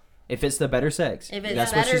 Yes. If it's the better sex. If it's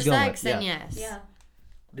that's what better she's going sex, with. then Yeah. yes. Yeah.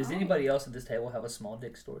 Does anybody else at this table have a small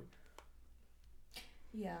dick story?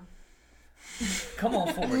 Yeah. Come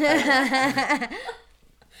on forward. Tyler.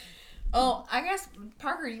 Oh, I guess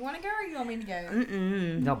Parker, you want to go or you want me to go?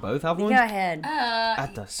 Mm-mm. Y'all both have Go one? ahead.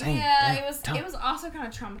 At the same Yeah, damn time. it was also kind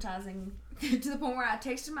of traumatizing to the point where I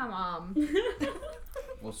texted my mom.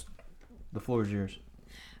 Well, the floor is yours.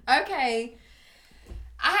 Okay.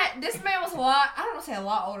 This man was I don't want to say a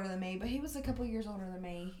lot older than me, but he was a couple years older than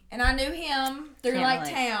me. And I knew him through Can't like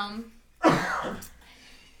relate. town.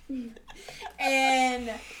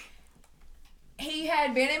 And he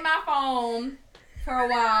had been in my phone for a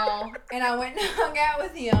while, and I went and hung out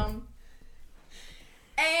with him.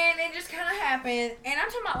 And it just kind of happened. And I'm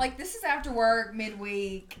talking about like this is after work,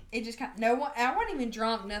 midweek. It just kind of, I wasn't even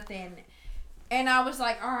drunk, nothing. And I was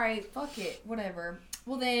like, all right, fuck it, whatever.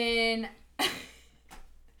 Well, then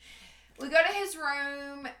we go to his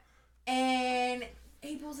room, and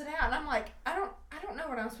he pulls it out, and I'm like, I don't know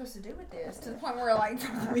what I'm supposed to do with this. To the point where, like,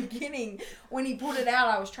 from the beginning, when he pulled it out,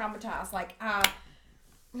 I was traumatized. Like, I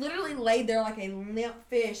literally laid there like a limp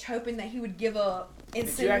fish, hoping that he would give up and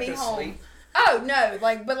send me home. Sleep? Oh no,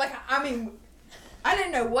 I mean, I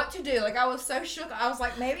didn't know what to do. Like, I was so shook. I was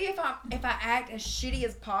like, maybe if I act as shitty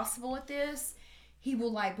as possible at this, he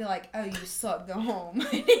will like be like, "Oh, you suck, go home."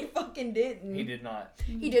 And he fucking didn't. He did not.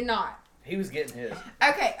 He did not. He was getting his.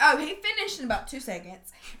 Okay. Oh, he finished in about 2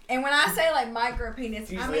 seconds. And when I say like micro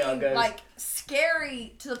penis, I Usually how it mean goes. like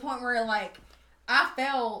scary to the point where like I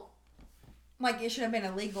felt like it should have been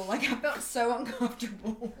illegal. Like I felt so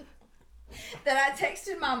uncomfortable that I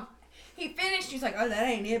texted my. He finished. He's like, "Oh, that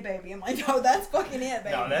ain't it, baby." I'm like, "Oh, that's fucking it,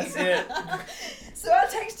 baby." No, that's it. So I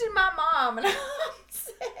texted my mom and I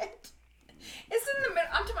said, "It's in the middle."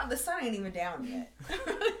 I'm talking about the sun ain't even down yet,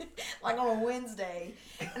 like on a Wednesday.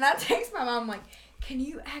 And I text my mom like, "Can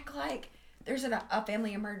you act like there's a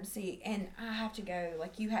family emergency and I have to go?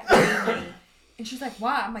 Like you have to leave me." And she's like,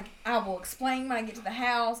 "Why?" I'm like, "I will explain when I get to the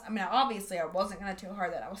house." I mean, obviously, I wasn't gonna tell her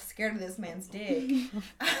that I was scared of this man's dick.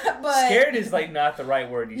 But Scared is like not the right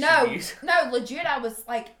word you should use. no, legit. I was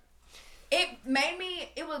like, it made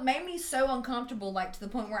me so uncomfortable, like to the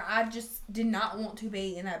point where I just did not want to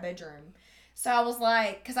be in that bedroom. So I was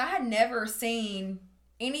like, because I had never seen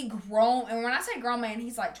any grown, and when I say grown man,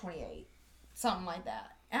 he's like 28, something like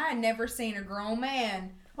that. And I had never seen a grown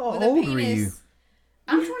man with a old penis. were you?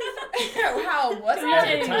 I'm 24. How old was I?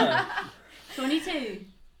 At the time. 22.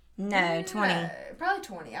 No, 20. No, probably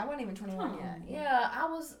 20. I wasn't even 21 yet. Yeah, I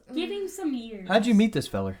was. Give him some years. How'd you meet this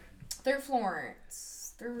feller? Through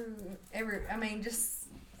Florence, just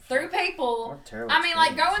through people. What a terrible I mean,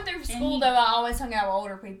 like experience. going through school though, I always hung out with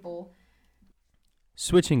older people.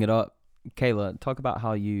 Switching it up, Kayla, talk about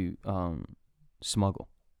how you smuggle.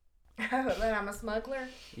 Oh, that I'm a smuggler.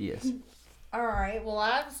 Yes. All right. Well,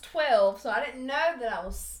 I was 12, so I didn't know that I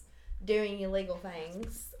was doing illegal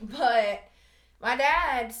things. But my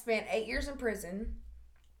dad spent 8 years in prison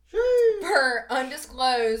for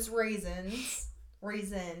undisclosed reasons.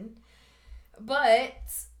 But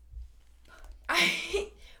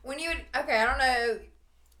I don't know.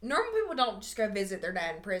 Normal people don't just go visit their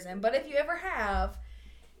dad in prison, but if you ever have,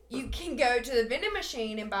 you can go to the vending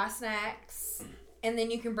machine and buy snacks, and then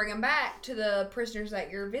you can bring them back to the prisoners that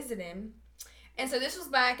you're visiting. And so this was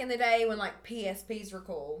back in the day when like PSPs were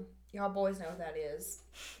cool. Y'all boys know what that is.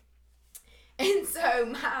 And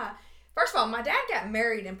so first of all, my dad got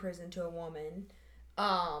married in prison to a woman.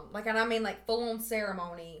 Like full on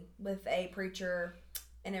ceremony with a preacher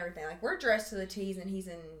and everything. Like we're dressed to the T's and he's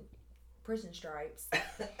in prison stripes.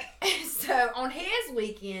 And so on his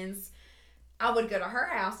weekends, I would go to her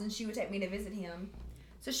house and she would take me to visit him.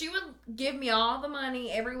 So she would give me all the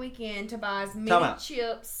money every weekend to buy as many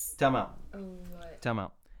chips. Time out. Oh, what? Time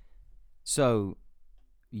out. So,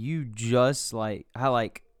 you just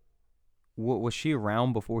what was she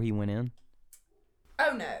around before he went in?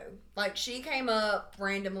 Oh no! Like she came up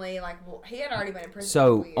randomly. He had already been in prison.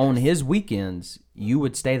 So for on years. his weekends, you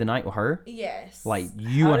would stay the night with her, Yes. like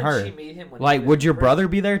you How and did her. she meet him when he Like, was would in your prison? brother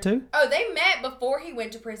be there too? Oh, they met before he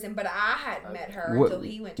went to prison, but I hadn't met her until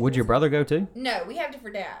he went to Would your prison. brother go too? No, we have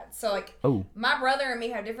different dads. So like, Oh, my brother and me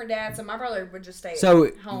have different dads. So my brother would just stay. so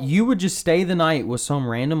at home. you would just stay the night with some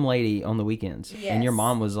random lady on the weekends, and your Yes.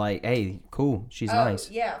 mom was like, "Hey, cool, she's nice."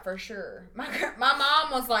 Yeah, for sure. My mom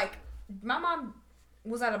was like, my mom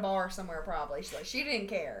was at a bar somewhere probably. She didn't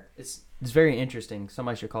care. It's very interesting.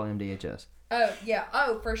 Somebody should call him DHS. Oh, yeah.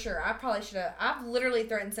 Oh, for sure. I probably should have. I've literally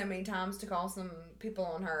threatened so many times to call some people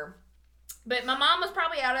on her. But my mom was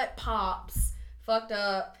probably out at Pops, fucked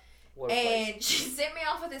up. What a place. And she sent me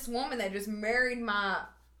off with this woman that just married my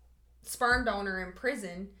sperm donor in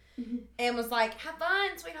prison and was like, "Have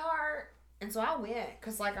fun, sweetheart." And so I went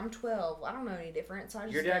because, like, I'm 12. I don't know any different. So I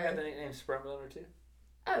just Your dad go. got the nickname Sperm Donor too?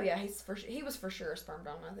 Oh yeah, he was for sure a sperm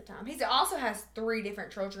donor at the time. He also has 3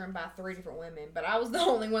 different children by 3 different women, but I was the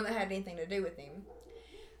only one that had anything to do with him.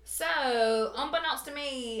 So, unbeknownst to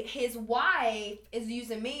me, his wife is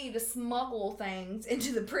using me to smuggle things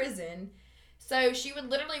into the prison. So she would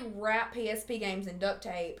literally wrap PSP games in duct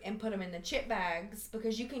tape and put them in the chip bags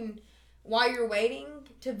because you can, while you're waiting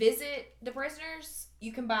to visit the prisoners,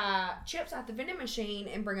 you can buy chips at the vending machine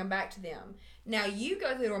and bring them back to them. Now, you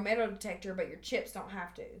go through a metal detector, but your chips don't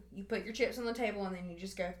have to. You put your chips on the table, and then you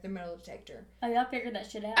just go through the metal detector. Oh, y'all figured that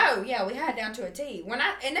shit out. Oh, yeah, we had it down to a T.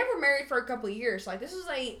 And they were married for a couple of years. Like, this was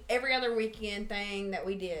every other weekend thing that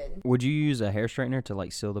we did. Would you use a hair straightener to,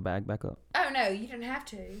 like, seal the bag back up? Oh, no, you didn't have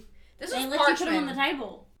to. This They was let you put them on parchment. the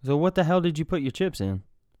table. So what the hell did you put your chips in?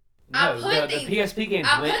 I No, put the the PSP games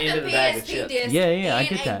I went put into the the bag of PSP chips. disc Yeah, I in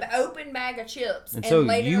get that. an open bag of chips. And so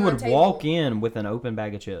laid it you on the would table. walk in with an open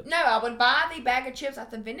bag of chips. No, I would buy the bag of chips at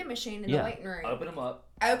the vending machine in Yeah. the waiting room. Open them up.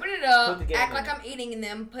 Open it up, Put the game act in like it. I'm eating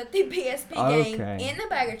them, put the PSP Okay. game in the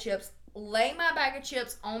bag of chips, lay my bag of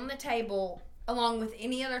chips on the table along with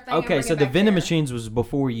any other thing. Okay, and so bring it the back vending there. machines was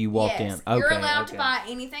before you walked Yes, in. Okay, you're allowed okay. to buy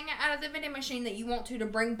anything out of the vending machine that you want to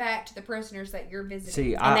bring back to the prisoners that you're visiting.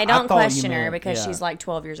 See, And they I don't thought you question her meant- because yeah. she's like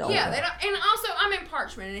 12 years old. Yeah, they don't. And also, I'm in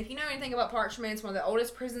Parchment, and if you know anything about Parchment, it's one of the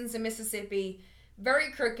oldest prisons in Mississippi.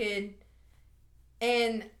 Very crooked,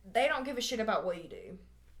 and they don't give a shit about what you do.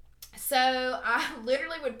 So I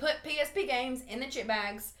literally would put PSP games in the chip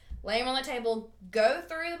bags, lay them on the table, go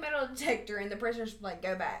through the metal detector, and the prisoners would like,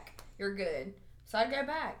 go back. You're good. So I'd go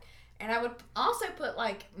back, and I would also put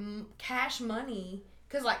like cash money,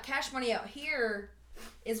 because like cash money out here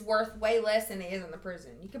is worth way less than it is in the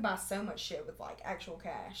prison. You can buy so much shit with like actual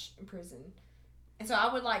cash in prison. And so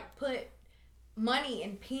I would like put money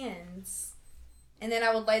in pins, and then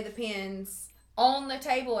I would lay the pins on the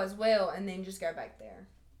table as well, and then just go back there.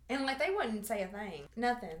 And like they wouldn't say a thing,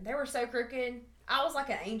 nothing. They were so crooked. I was like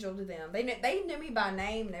an angel to them. They knew me by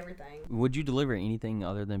name and everything. Would you deliver anything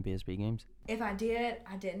other than PSP games? If I did,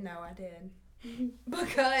 I didn't know I did.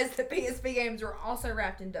 Because the PSP games were also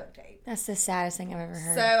wrapped in duct tape. That's the saddest thing I've ever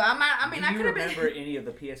heard. So I mean, Do I you could have remember been. any of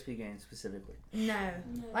the PSP games specifically? No,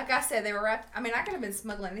 like I said, they were wrapped. I mean, I could have been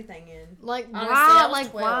smuggling anything in. Like Honestly, why? I was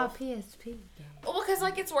Like 12. why PSP? Well, because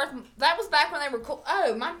like it's worth. That was back when they were cool.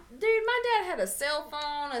 Oh my dad had a cell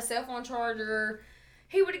phone charger.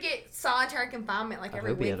 He would get solitary confinement like I every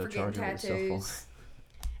hope he week had a for getting charger with a cell phone. tattoos.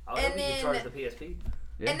 Oh, And you could then- charge the PSP.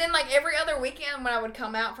 Yeah. And then like every other weekend when I would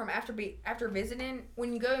come out from after visiting,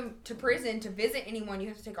 when you go to prison to visit anyone, you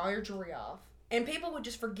have to take all your jewelry off. And people would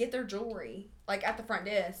just forget their jewelry like at the front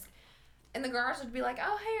desk. And the guards would be like,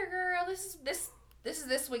 "Oh, hey girl, this is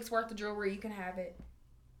this week's worth of jewelry. You can have it."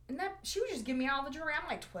 And that she would just give me all the jewelry. I'm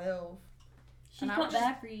like 12. She And I felt was just-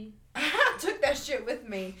 bad for you. I took that shit with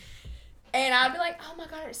me. And I'd be like, "Oh my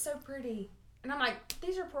god, it's so pretty." And I'm like,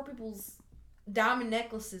 "These are poor people's diamond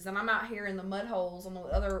necklaces," and I'm out here in the mud holes on the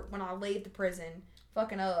other when I leave the prison,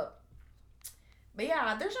 fucking up. But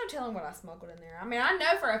yeah, there's no telling what I smuggled in there. I mean, I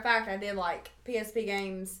know for a fact I did like PSP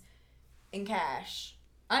games in cash.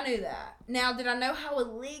 I knew that. Now, did I know how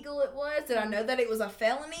illegal it was? Did I know that it was a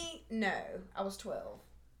felony? No, I was 12.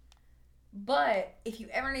 But if you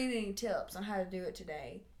ever need any tips on how to do it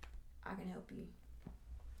today, I can help you.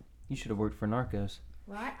 You should have worked for Narcos.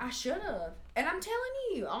 Right? I should have. And I'm telling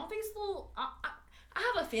you, all these little... I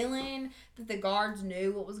have a feeling that the guards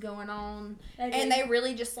knew what was going on. And they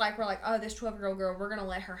really just like were like, "Oh, this 12-year-old girl, we're going to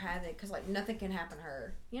let her have it because like nothing can happen to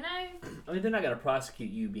her." You know? I mean, they're not going to prosecute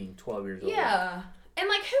you being 12 years old. Yeah. And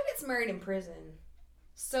like who gets married in prison?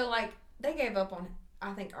 So like they gave up on,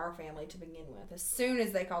 I think, our family to begin with as soon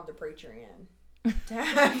as they called the preacher in to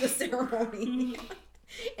have the ceremony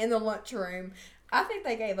in the lunchroom. I think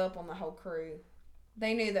they gave up on the whole crew.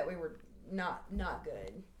 They knew that we were not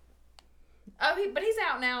good. Oh, but he's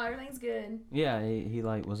out now. Everything's good. Yeah, he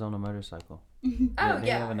like was on a motorcycle. Oh Didn't he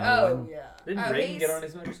yeah. have another Oh one? yeah. Didn't oh, Reagan get on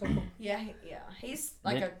his motorcycle? Yeah, yeah. He's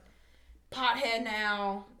like Nick- a pothead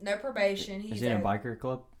now. No probation. He's Is he in a out. biker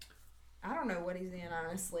club? I don't know what he's in,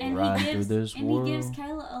 honestly. And Ride he gives through this he gives world.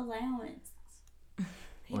 Kayla allowance.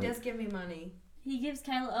 He does give me money. He gives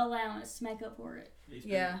Kayla allowance to make up for it. He's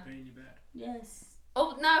Yeah. paying you back. Yes.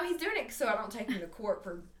 Oh no, he's doing it so I don't take him to court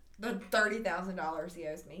for the $30,000 he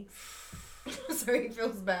owes me. So he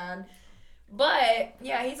feels bad. But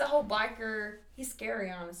yeah, he's a whole biker. He's scary,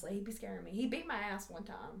 honestly. He'd be scaring me. He beat my ass one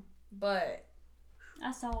time, but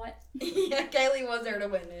I saw it. yeah, Kaylee was there to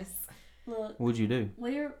witness. Look, What'd you do?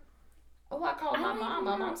 we're Oh, I called I my don't mom. even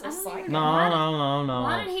My know. mom's I a don't psycho. even No, Why no.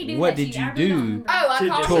 Why did he do What that to did you? you I really don't do remember. Oh, I To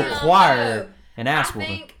called just- to him. acquire Oh, an I ass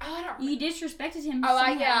whooping? think. Oh, I don't You disrespected him. Oh,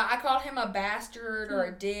 somehow. yeah, I called him a bastard or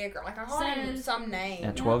a dick or like I called him some name.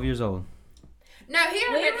 At 12 years old. No, he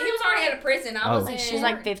was already out of prison. I was in. She's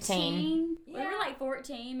like 15. We were like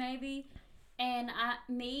 14 maybe, and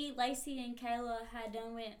me, Lacey, and Kayla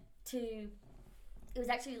went to. It was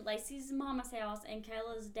actually Lacey's mama's house and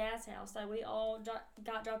Kayla's dad's house. So we all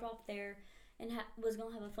got dropped off there, and was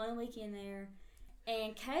gonna have a fun weekend there.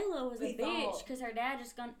 And Kayla was a bitch because her dad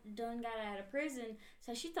just got out of prison,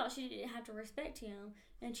 so she thought she didn't have to respect him,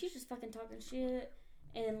 and she's just fucking talking shit.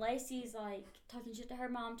 And Lacey's like talking shit to her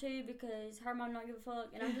mom too because her mom don't give a fuck,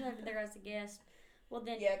 and I'm just over there as a guest. Well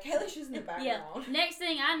then, yeah, Kayla's just in the background. Yeah. Next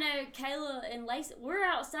thing I know, Kayla and Lacey, we're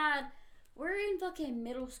outside. We're in fucking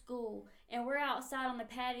middle school, and we're outside on the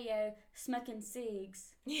patio smoking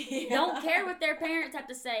cigs. Yeah. Don't care what their parents have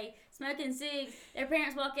to say. Smoking cigs. Their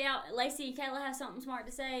parents walk out. Lacey and Kayla have something smart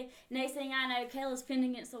to say. Next thing I know, Kayla's pinned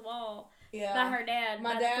against the wall by her dad.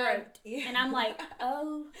 My by dad. The throat. Yeah. And I'm like,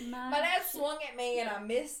 oh my. My dad swung at me and I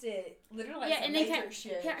missed it. Literally, Yeah, and then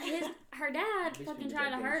shit. her dad fucking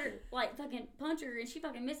tried to hurt her, like fucking punch her, and she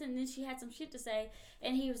fucking missed it. And then she had some shit to say,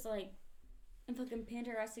 and he was like, and fucking pinned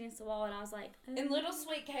her ass against the wall, and I was like, oh. And little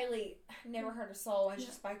sweet Kaylee never heard a soul, and she's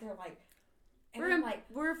just back there like, and we're I'm like,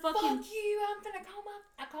 we're fucking. fuck you! I'm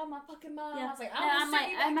finna call my fucking mom. Yeah. I was like, I'm like,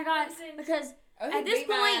 oh my god, because he at this beat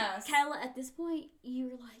my point, ass. Kayla, at this point, you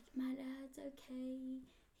were like, my dad's okay.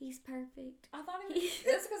 He's perfect. I thought he was.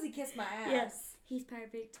 That's because he kissed my ass. Yes, he's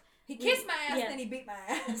perfect. He kissed my ass, Yeah. then he beat my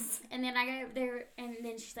ass. And then I go over there, and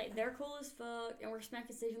then she's like, they're cool as fuck, and we're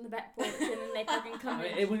smoking cigs on the back porch, and then they fucking come I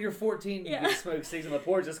in. mean, when you're 14, Yeah. you can smoke cigs on the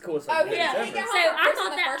porch. That's cool. Oh yeah, he got So home I first, thought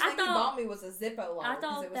and the that- first I thing he thought- bought me was a Zippo lighter I because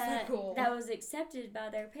thought it was that so cool. that was accepted by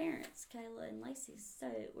their parents, Kayla and Lacey. So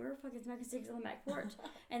we were fucking smoking cigs on the back porch,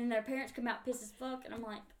 and then their parents come out pissed as fuck, and I'm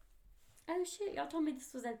like, oh shit, y'all told me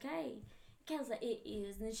this was okay. Kayla's like, it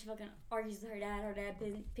is, and then she fucking argues with her dad. Her dad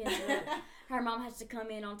pins her up. Her mom has to come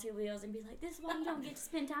in on 2 wheels and be like, this is why you don't get to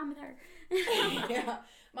spend time with her. Yeah,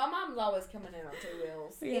 my mom's always coming in on 2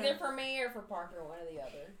 wheels, Yeah. either for me or for Parker, one or the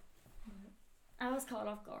other. I was caught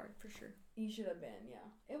off guard for sure. You should have been, yeah.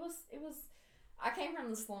 It was. I came from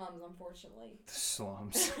the slums, unfortunately.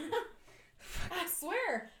 Slums. I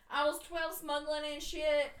swear, I was 12 smuggling in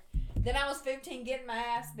shit. Then I was 15 getting my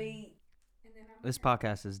ass beat. And then This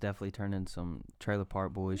podcast has definitely turned into some Trailer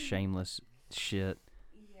Park Boys shameless shit.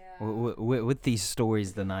 Yeah. With these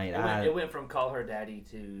stories tonight. It went from call her daddy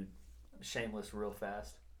to shameless real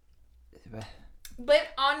fast. But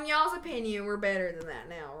on y'all's opinion, we're better than that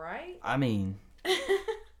now, right? I mean,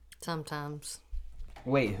 Sometimes.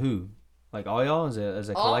 wait, who? Like all y'all as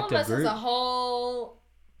a All of collective us group? as a whole,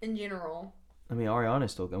 in general. I mean,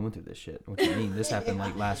 Ariana's still going through this shit. What do you mean? This happened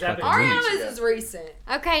like last It happened fucking week. Ariana's is recent.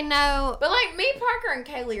 Okay, no. But like me, Parker, and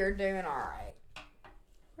Kaylee are doing alright.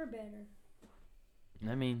 We're better.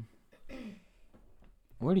 I mean,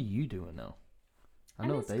 what are you doing though? I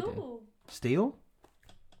know I'm what they in do. school. Still?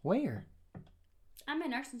 Where? I'm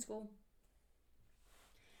in nursing school.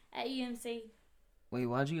 At UMC. Wait,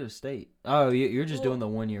 why'd you go to state? Oh, you're just doing the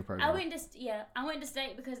 1 year program. I went to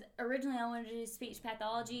state because originally I wanted to do speech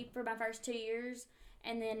pathology for my first 2 years,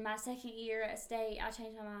 and then my second year at state I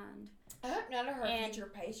changed my mind. I hope none of her And- future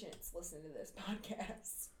patients listen to this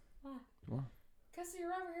podcast. Why? Why? Because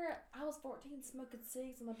you're over here, I was 14 smoking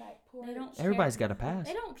cigs on the back porch. They don't. Everybody's care. got a pass.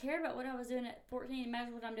 They don't care about what I was doing at 14. It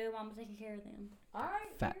matters what I'm doing while I'm taking care of them.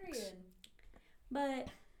 Alright, Facts. period. But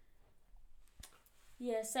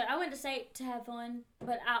yeah, so I went to state to have fun,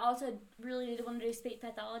 but I also really did want to do speech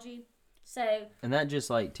pathology. So And that just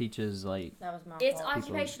like teaches like That was my it's fault.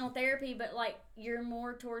 occupational therapy, but like you're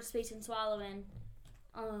more towards speech and swallowing.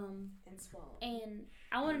 And swallow. And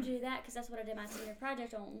I wanted to do that because that's what I did my senior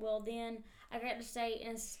project on. Well, then I got to state,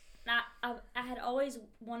 and I had always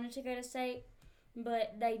wanted to go to state,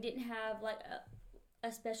 but they didn't have like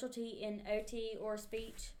a specialty in OT or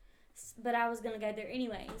speech. But I was gonna go there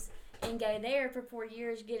anyways, and go there for 4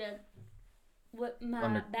 years, get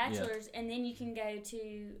my bachelor's, and then you can go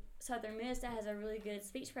to Southern Miss that has a really good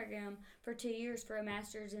speech program for 2 years for a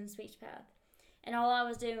master's in speech path. And all I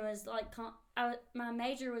was doing was like my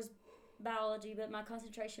major was biology, but my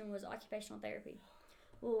concentration was occupational therapy.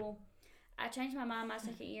 Well, I changed my mind my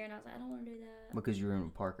second year, and I was like, I don't want to do that. because you were in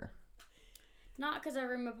Parker. Not because I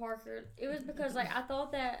roomed with Parker. It was because like I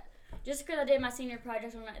thought that just because I did my senior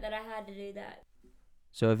project on that I had to do that.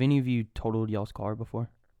 So have any of you totaled y'all's car before?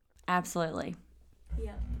 Absolutely.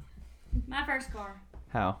 Yeah. My first car.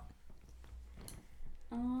 How?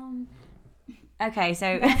 Okay,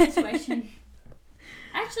 so Bad situation.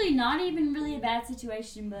 Actually, not even really a bad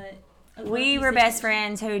situation, but We were best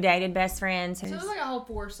friends who dated best friends. So it was like a whole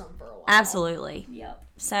foursome for a while. Absolutely. Yep.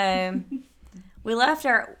 So we left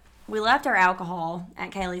our alcohol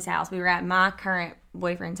at Kaylee's house. We were at my current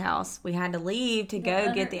boyfriend's house. We had to leave to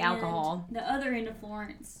go get the alcohol. The other end of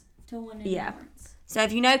Florence to one end of Florence. So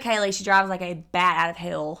if you know Kaylee, she drives like a bat out of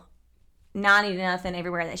hell. 90 to nothing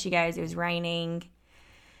everywhere that she goes. It was raining.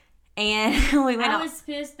 And we went I was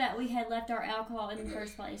pissed that we had left our alcohol in the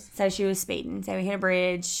first place. So she was speeding. So we hit a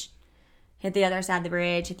bridge, hit the other side of the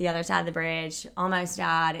bridge, hit the other side of the bridge, almost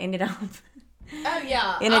died, ended up Oh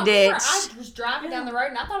yeah, in a I ditch. remember I was driving down the road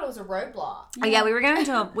and I thought it was a roadblock. Oh yeah, we were going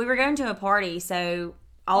to a party, so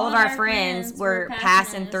all of our friends were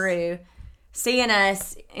passing through, seeing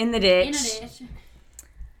us in the ditch. In a ditch.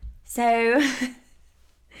 So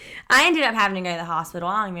I ended up having to go to the hospital.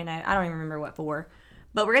 I don't even remember what for.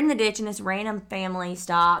 But we're in the ditch and this random family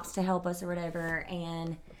stops to help us or whatever,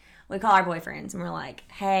 and we call our boyfriends and we're like,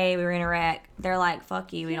 "Hey, we were in a wreck." They're like,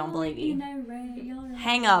 "Fuck you, we don't believe you."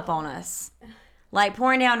 Hang up on us. Like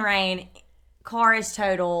pouring down rain, car is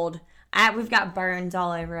totaled. We've got burns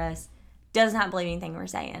all over us. Does not believe anything we're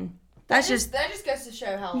saying. That just goes to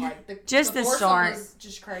show how like the the foursome start was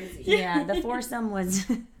just crazy. Yeah, the foursome was.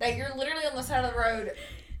 That you're literally on the side of the road.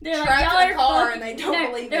 They're like, trapped y'all in a are car fucking, and they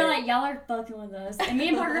don't believe they're it. like, y'all are fucking with us. And me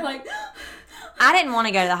and Parker are like, I didn't want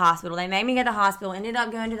to go to the hospital. They made me go to the hospital. Ended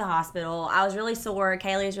up going to the hospital. I was really sore.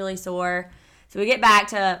 Kaylee was really sore. So we get back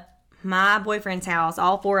to my boyfriend's house,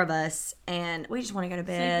 all four of us, and we just want to go to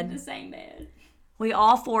sleep in bed. the same bed. We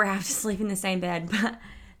all four have to sleep in the same bed. But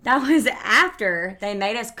that was after they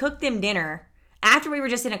made us cook them dinner. After we were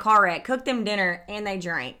just in a car wreck, cooked them dinner, and they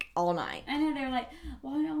drank all night. And then they're like,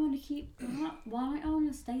 why don't I want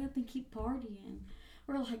to stay up and keep partying?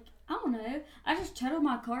 We're like, I don't know. I just totaled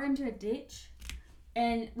my car into a ditch,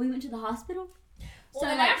 and we went to the hospital. Well, so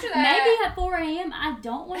then like, after that, maybe at 4 a.m. I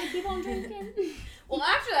don't want to keep on drinking. well,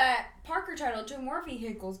 after that, Parker totaled 2 more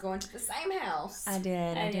vehicles going to the same house. I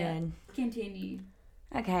did. Continue.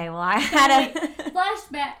 Okay, well, I had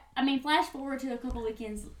Flash forward to a couple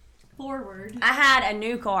weekends forward. I had a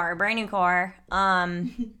new car, a brand new car. My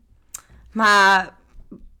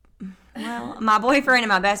boyfriend and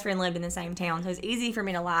my best friend lived in the same town, so it was easy for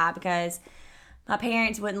me to lie because my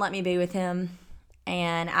parents wouldn't let me be with him,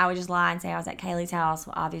 and I would just lie and say I was at Kaylee's house.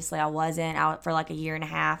 Well, obviously, I wasn't. For like a year and a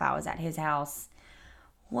half, I was at his house.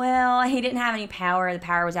 Well, he didn't have any power. The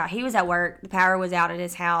power was out. He was at work. The power was out at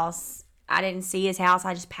his house. I didn't see his house.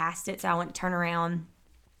 I just passed it, so I went to turn around,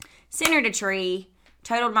 centered a tree,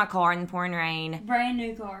 totaled my car in the pouring rain. Brand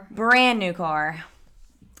new car.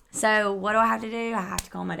 So what do I have to do? I have to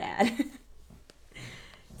call my dad.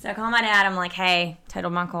 So I call my dad. I'm like, "Hey,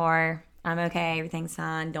 totaled my car. I'm okay. Everything's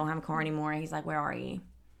fine. Don't have a car anymore." He's like, "Where are you?"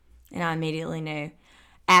 And I immediately knew.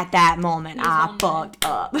 At that moment, I fucked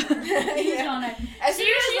up. As soon as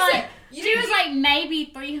She was like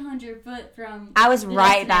maybe 300 foot from. I was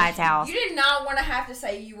right by his house. You did not want to have to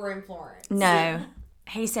say you were in Florence. No.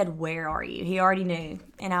 He said, "Where are you?" He already knew.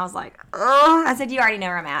 And I was like, "Oh." I said, "You already know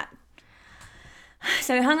where I'm at."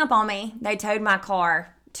 So he hung up on me. They towed my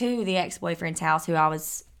car to the ex-boyfriend's house, who I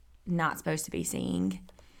was not supposed to be seeing.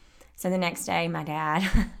 So the next day, my dad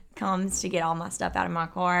comes to get all my stuff out of my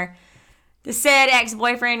car. The said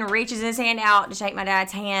ex-boyfriend reaches his hand out to shake my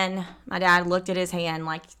dad's hand. My dad looked at his hand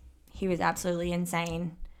like he was absolutely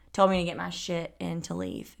insane. Told me to get my shit and to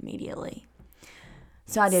leave immediately.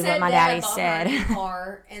 So I did what my daddy said.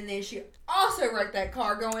 Car, and then she also wrecked that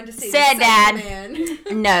car going to see Said the dad.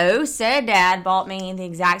 man. No, said dad bought me the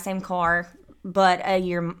exact same car, but a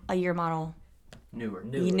year model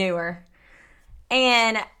newer.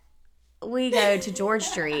 And we go to George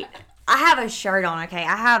Street. I have a shirt on, okay?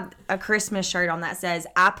 I have a Christmas shirt on that says,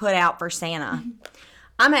 "I put out for Santa."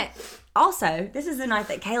 Also, this is the night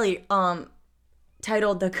that Kaylee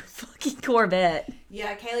totaled the fucking Corvette.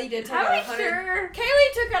 Yeah, Kaylee did take Are out we sure?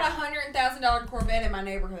 Kaylee took out $100,000 Corvette in my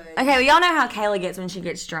neighborhood. Okay, well, y'all know how Kaylee gets when she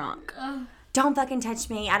gets drunk. Ugh. Don't fucking touch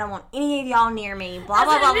me. I don't want any of y'all near me. Blah,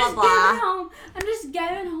 blah, blah, blah, blah. I'm just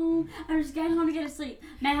going home to go to sleep.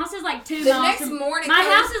 My house is like 2 The miles next from, morning, my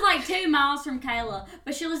Kaylee- house is like 2 miles from Kayla,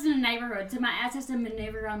 but she lives in a neighborhood, so my ass has to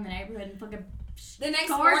maneuver around the neighborhood and fucking. The next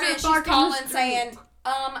Cars morning, are she's parked on the calling street. saying,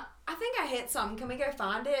 I think I hit something. Can we go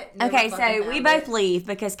find it? Never Okay, fucking so we found both it. leave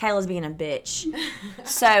because Kayla's being a bitch.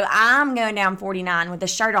 So I'm going down 49 with a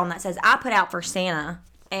shirt on that says, "I put out for Santa,"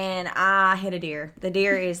 and I hit a deer. The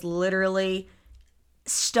deer is literally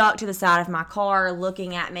stuck to the side of my car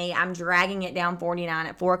looking at me. I'm dragging it down 49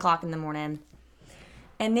 at 4 o'clock in the morning.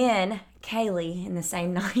 And then Kaylee in the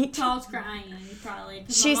same night, Paul's crying, probably.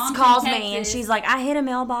 'cause she my mom's calls in me and Texas. she's like, I hit a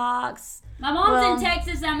mailbox. My mom's Well- in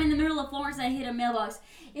Texas. I'm in the middle of Florence. I hit a mailbox.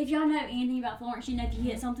 If y'all know anything about Florence, you know if you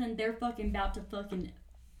hit something, they're fucking about to fucking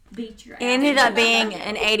beat your ass. It ended up being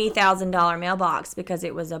an $80,000 mailbox because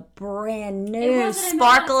it was a brand new wasn't a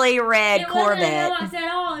sparkly red It Corvette. wasn't a mailbox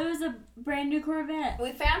at all. It was a brand new Corvette.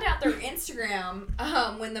 We found out through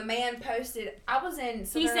Instagram when the man posted. I was in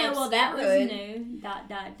Southern He said, Oaks "Well, that was neighborhood. new." ...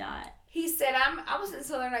 He said, I was in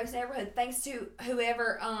Southern Oaks neighborhood thanks to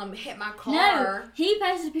whoever hit my No, car. he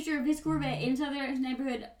posted a picture of his Corvette in Southern Oaks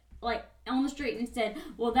neighborhood, like on the street, and said,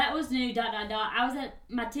 "Well, that was new." ... I was at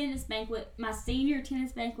my tennis banquet, my senior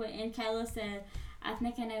tennis banquet, and Kayla said, "I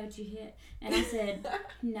think I know what you hit," and I said,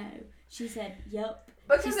 "No." She said, "Yup."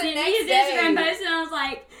 Because She the sent me next his day, Instagram post, and I was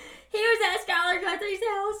like, "He was at Skylar Guthrie's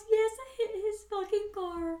house. Yes, I hit his fucking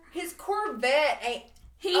car." his Corvette ain't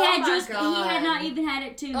He Oh had my just he had not God. even had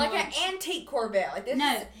it 2 like months. an antique Corvette. Like this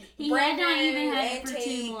No, is he brand had not new, even had it for 2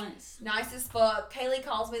 antique, months. Nice as fuck. Kaylee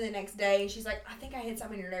calls me the next day and she's like, I think I hit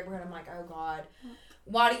something in your neighborhood. I'm like, oh God.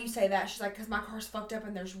 Why do you say that? She's like, because my car's fucked up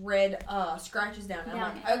and there's red scratches down it. I'm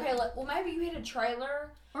Down like, it. okay, well maybe you hit a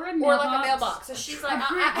trailer Or a or like a mailbox. So she's like,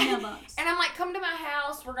 A brick mailbox. and I'm like, come to my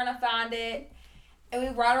house. We're gonna find it. And we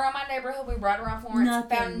ride around my neighborhood. We ride around Florence.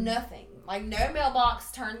 Nothing. Found nothing. Like no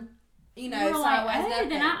mailbox turned, We were sideways. like, nothing.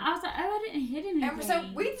 then I was like, oh, I didn't hit anything. And so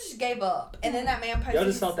we just gave up. And then that man posted. Y'all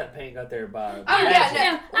just thought that paint got there by Oh, yeah, magic.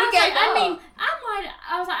 no. No, We gave up.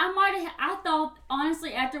 I thought,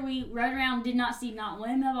 honestly, after we rode around, did not see not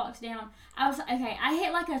one mailbox down. I was like, okay, I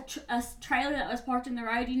hit like a trailer that was parked in the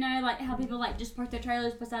road, you know, like how people like just park their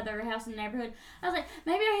trailers beside their house in the neighborhood. I was like,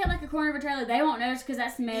 maybe I hit like a corner of a trailer. They won't notice because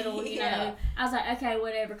that's metal, you Yeah. know. I was like, okay,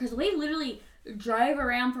 whatever. Because we literally drove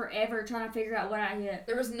around forever trying to figure out what I hit.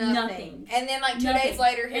 There was nothing. Nothing. And then like 2 Nothing. days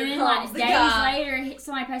later, here And then comes like the days guy. later,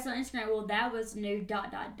 somebody posted on Instagram, well, that was new ...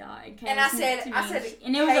 And I said,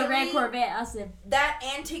 and it was a red Kaylee, Corvette. I said, That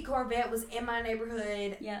antique Corvette was in my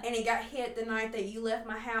neighborhood, Yeah. and it got hit the night that you left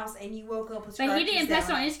my house, and you woke up with but he scratches didn't post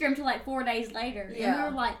it down on it. Instagram until like 4 days later. And Yeah.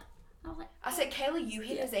 we were like, I was like, I said, Kaylee, you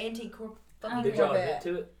hit his antique fucking Did y'all Corvette. admit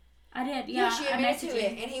to it? I did. Yeah, Yeah, she I admitted to messaged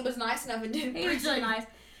it, him. and he was nice enough and didn't. He was really nice.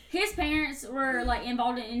 His parents were like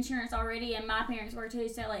involved in insurance already, and my parents were too.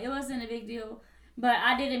 So like it wasn't a big deal. But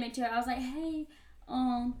I did admit to it. I was like, hey,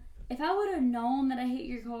 if I would have known that I hit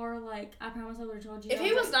your car, like I promise I would have told you. If I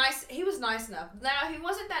he was like, nice, he was nice enough. Now, if he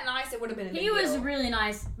wasn't that nice, it would have been a big he was deal. really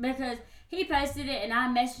nice because he posted it, and I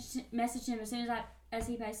messaged him as soon as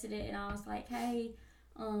he posted it, and I was like, hey,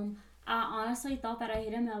 I honestly thought that I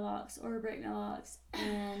hit a mailbox or a brick mailbox,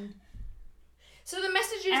 and So the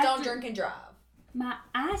message is After- don't drink and drive.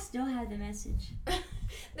 I still have the message.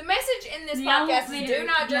 The message in this Do y'all podcast want me is to- do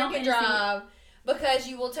not do y'all drink and want me to drive because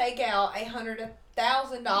you will take out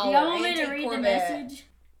 $100,000 Do y'all want me antique to read Corvette. the message?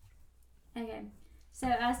 Okay. So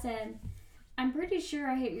I said, I'm pretty sure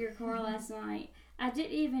I hit your car last night. I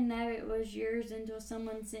didn't even know it was yours until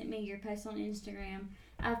someone sent me your post on Instagram.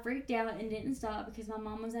 I freaked out and didn't stop because my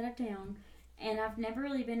mom was out of town, and I've never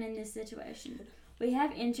really been in this situation. We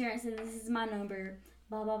have insurance and this is my number.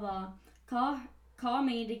 Blah blah blah. Call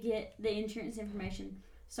me to get the insurance information.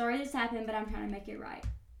 Sorry this happened, but I'm trying to make it right.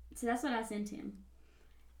 So that's what I sent him.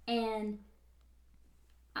 And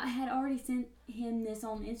I had already sent him this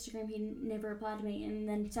on Instagram. He never replied to me, and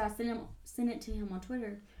then so I sent it to him on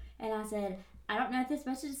Twitter, and I said, I don't know if this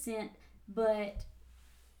message is sent, but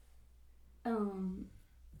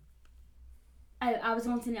I was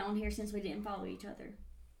gonna send it on here since we didn't follow each other.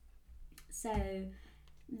 So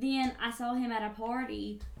then I saw him at a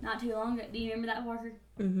party not too long ago. Do you remember that, Parker?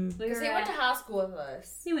 Mm-hmm. Because he went to high school with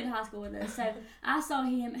us. He went to high school with us. So I saw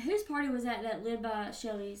him. Whose party was that lived by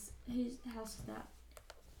Shelly's? Whose house was that?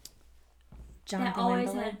 Jonathan that always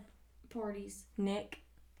Wimberly. had parties. Nick.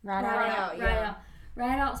 Right Right out. out, yeah.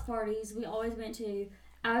 Right out's parties we always went to.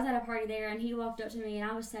 I was at a party there, and he walked up to me, and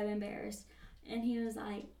I was so embarrassed. And he was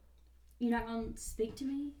like, "You're not gonna speak to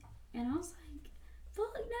me?" And I was like,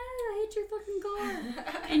 "Fuck no! I hit your fucking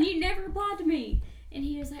car, and you never replied to me." And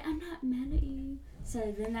he was like, "I'm not mad at you."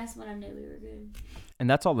 So then that's when I knew we were good. And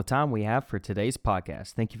that's all the time we have for today's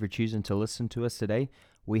podcast. Thank you for choosing to listen to us today.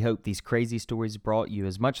 We hope these crazy stories brought you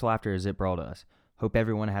as much laughter as it brought us. Hope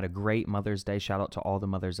everyone had a great Mother's Day. Shout out to all the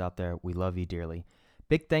mothers out there. We love you dearly.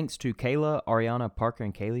 Big thanks to Kayla, Ariana, Parker,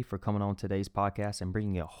 and Kaylee for coming on today's podcast and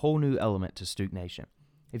bringing a whole new element to Stook Nation.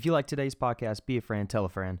 If you like today's podcast, be a friend, tell a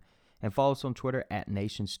friend, and follow us on Twitter at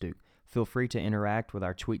NationStook. Feel free to interact with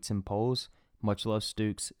our tweets and polls. Much love,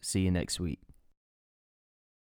 Stooks. See you next week.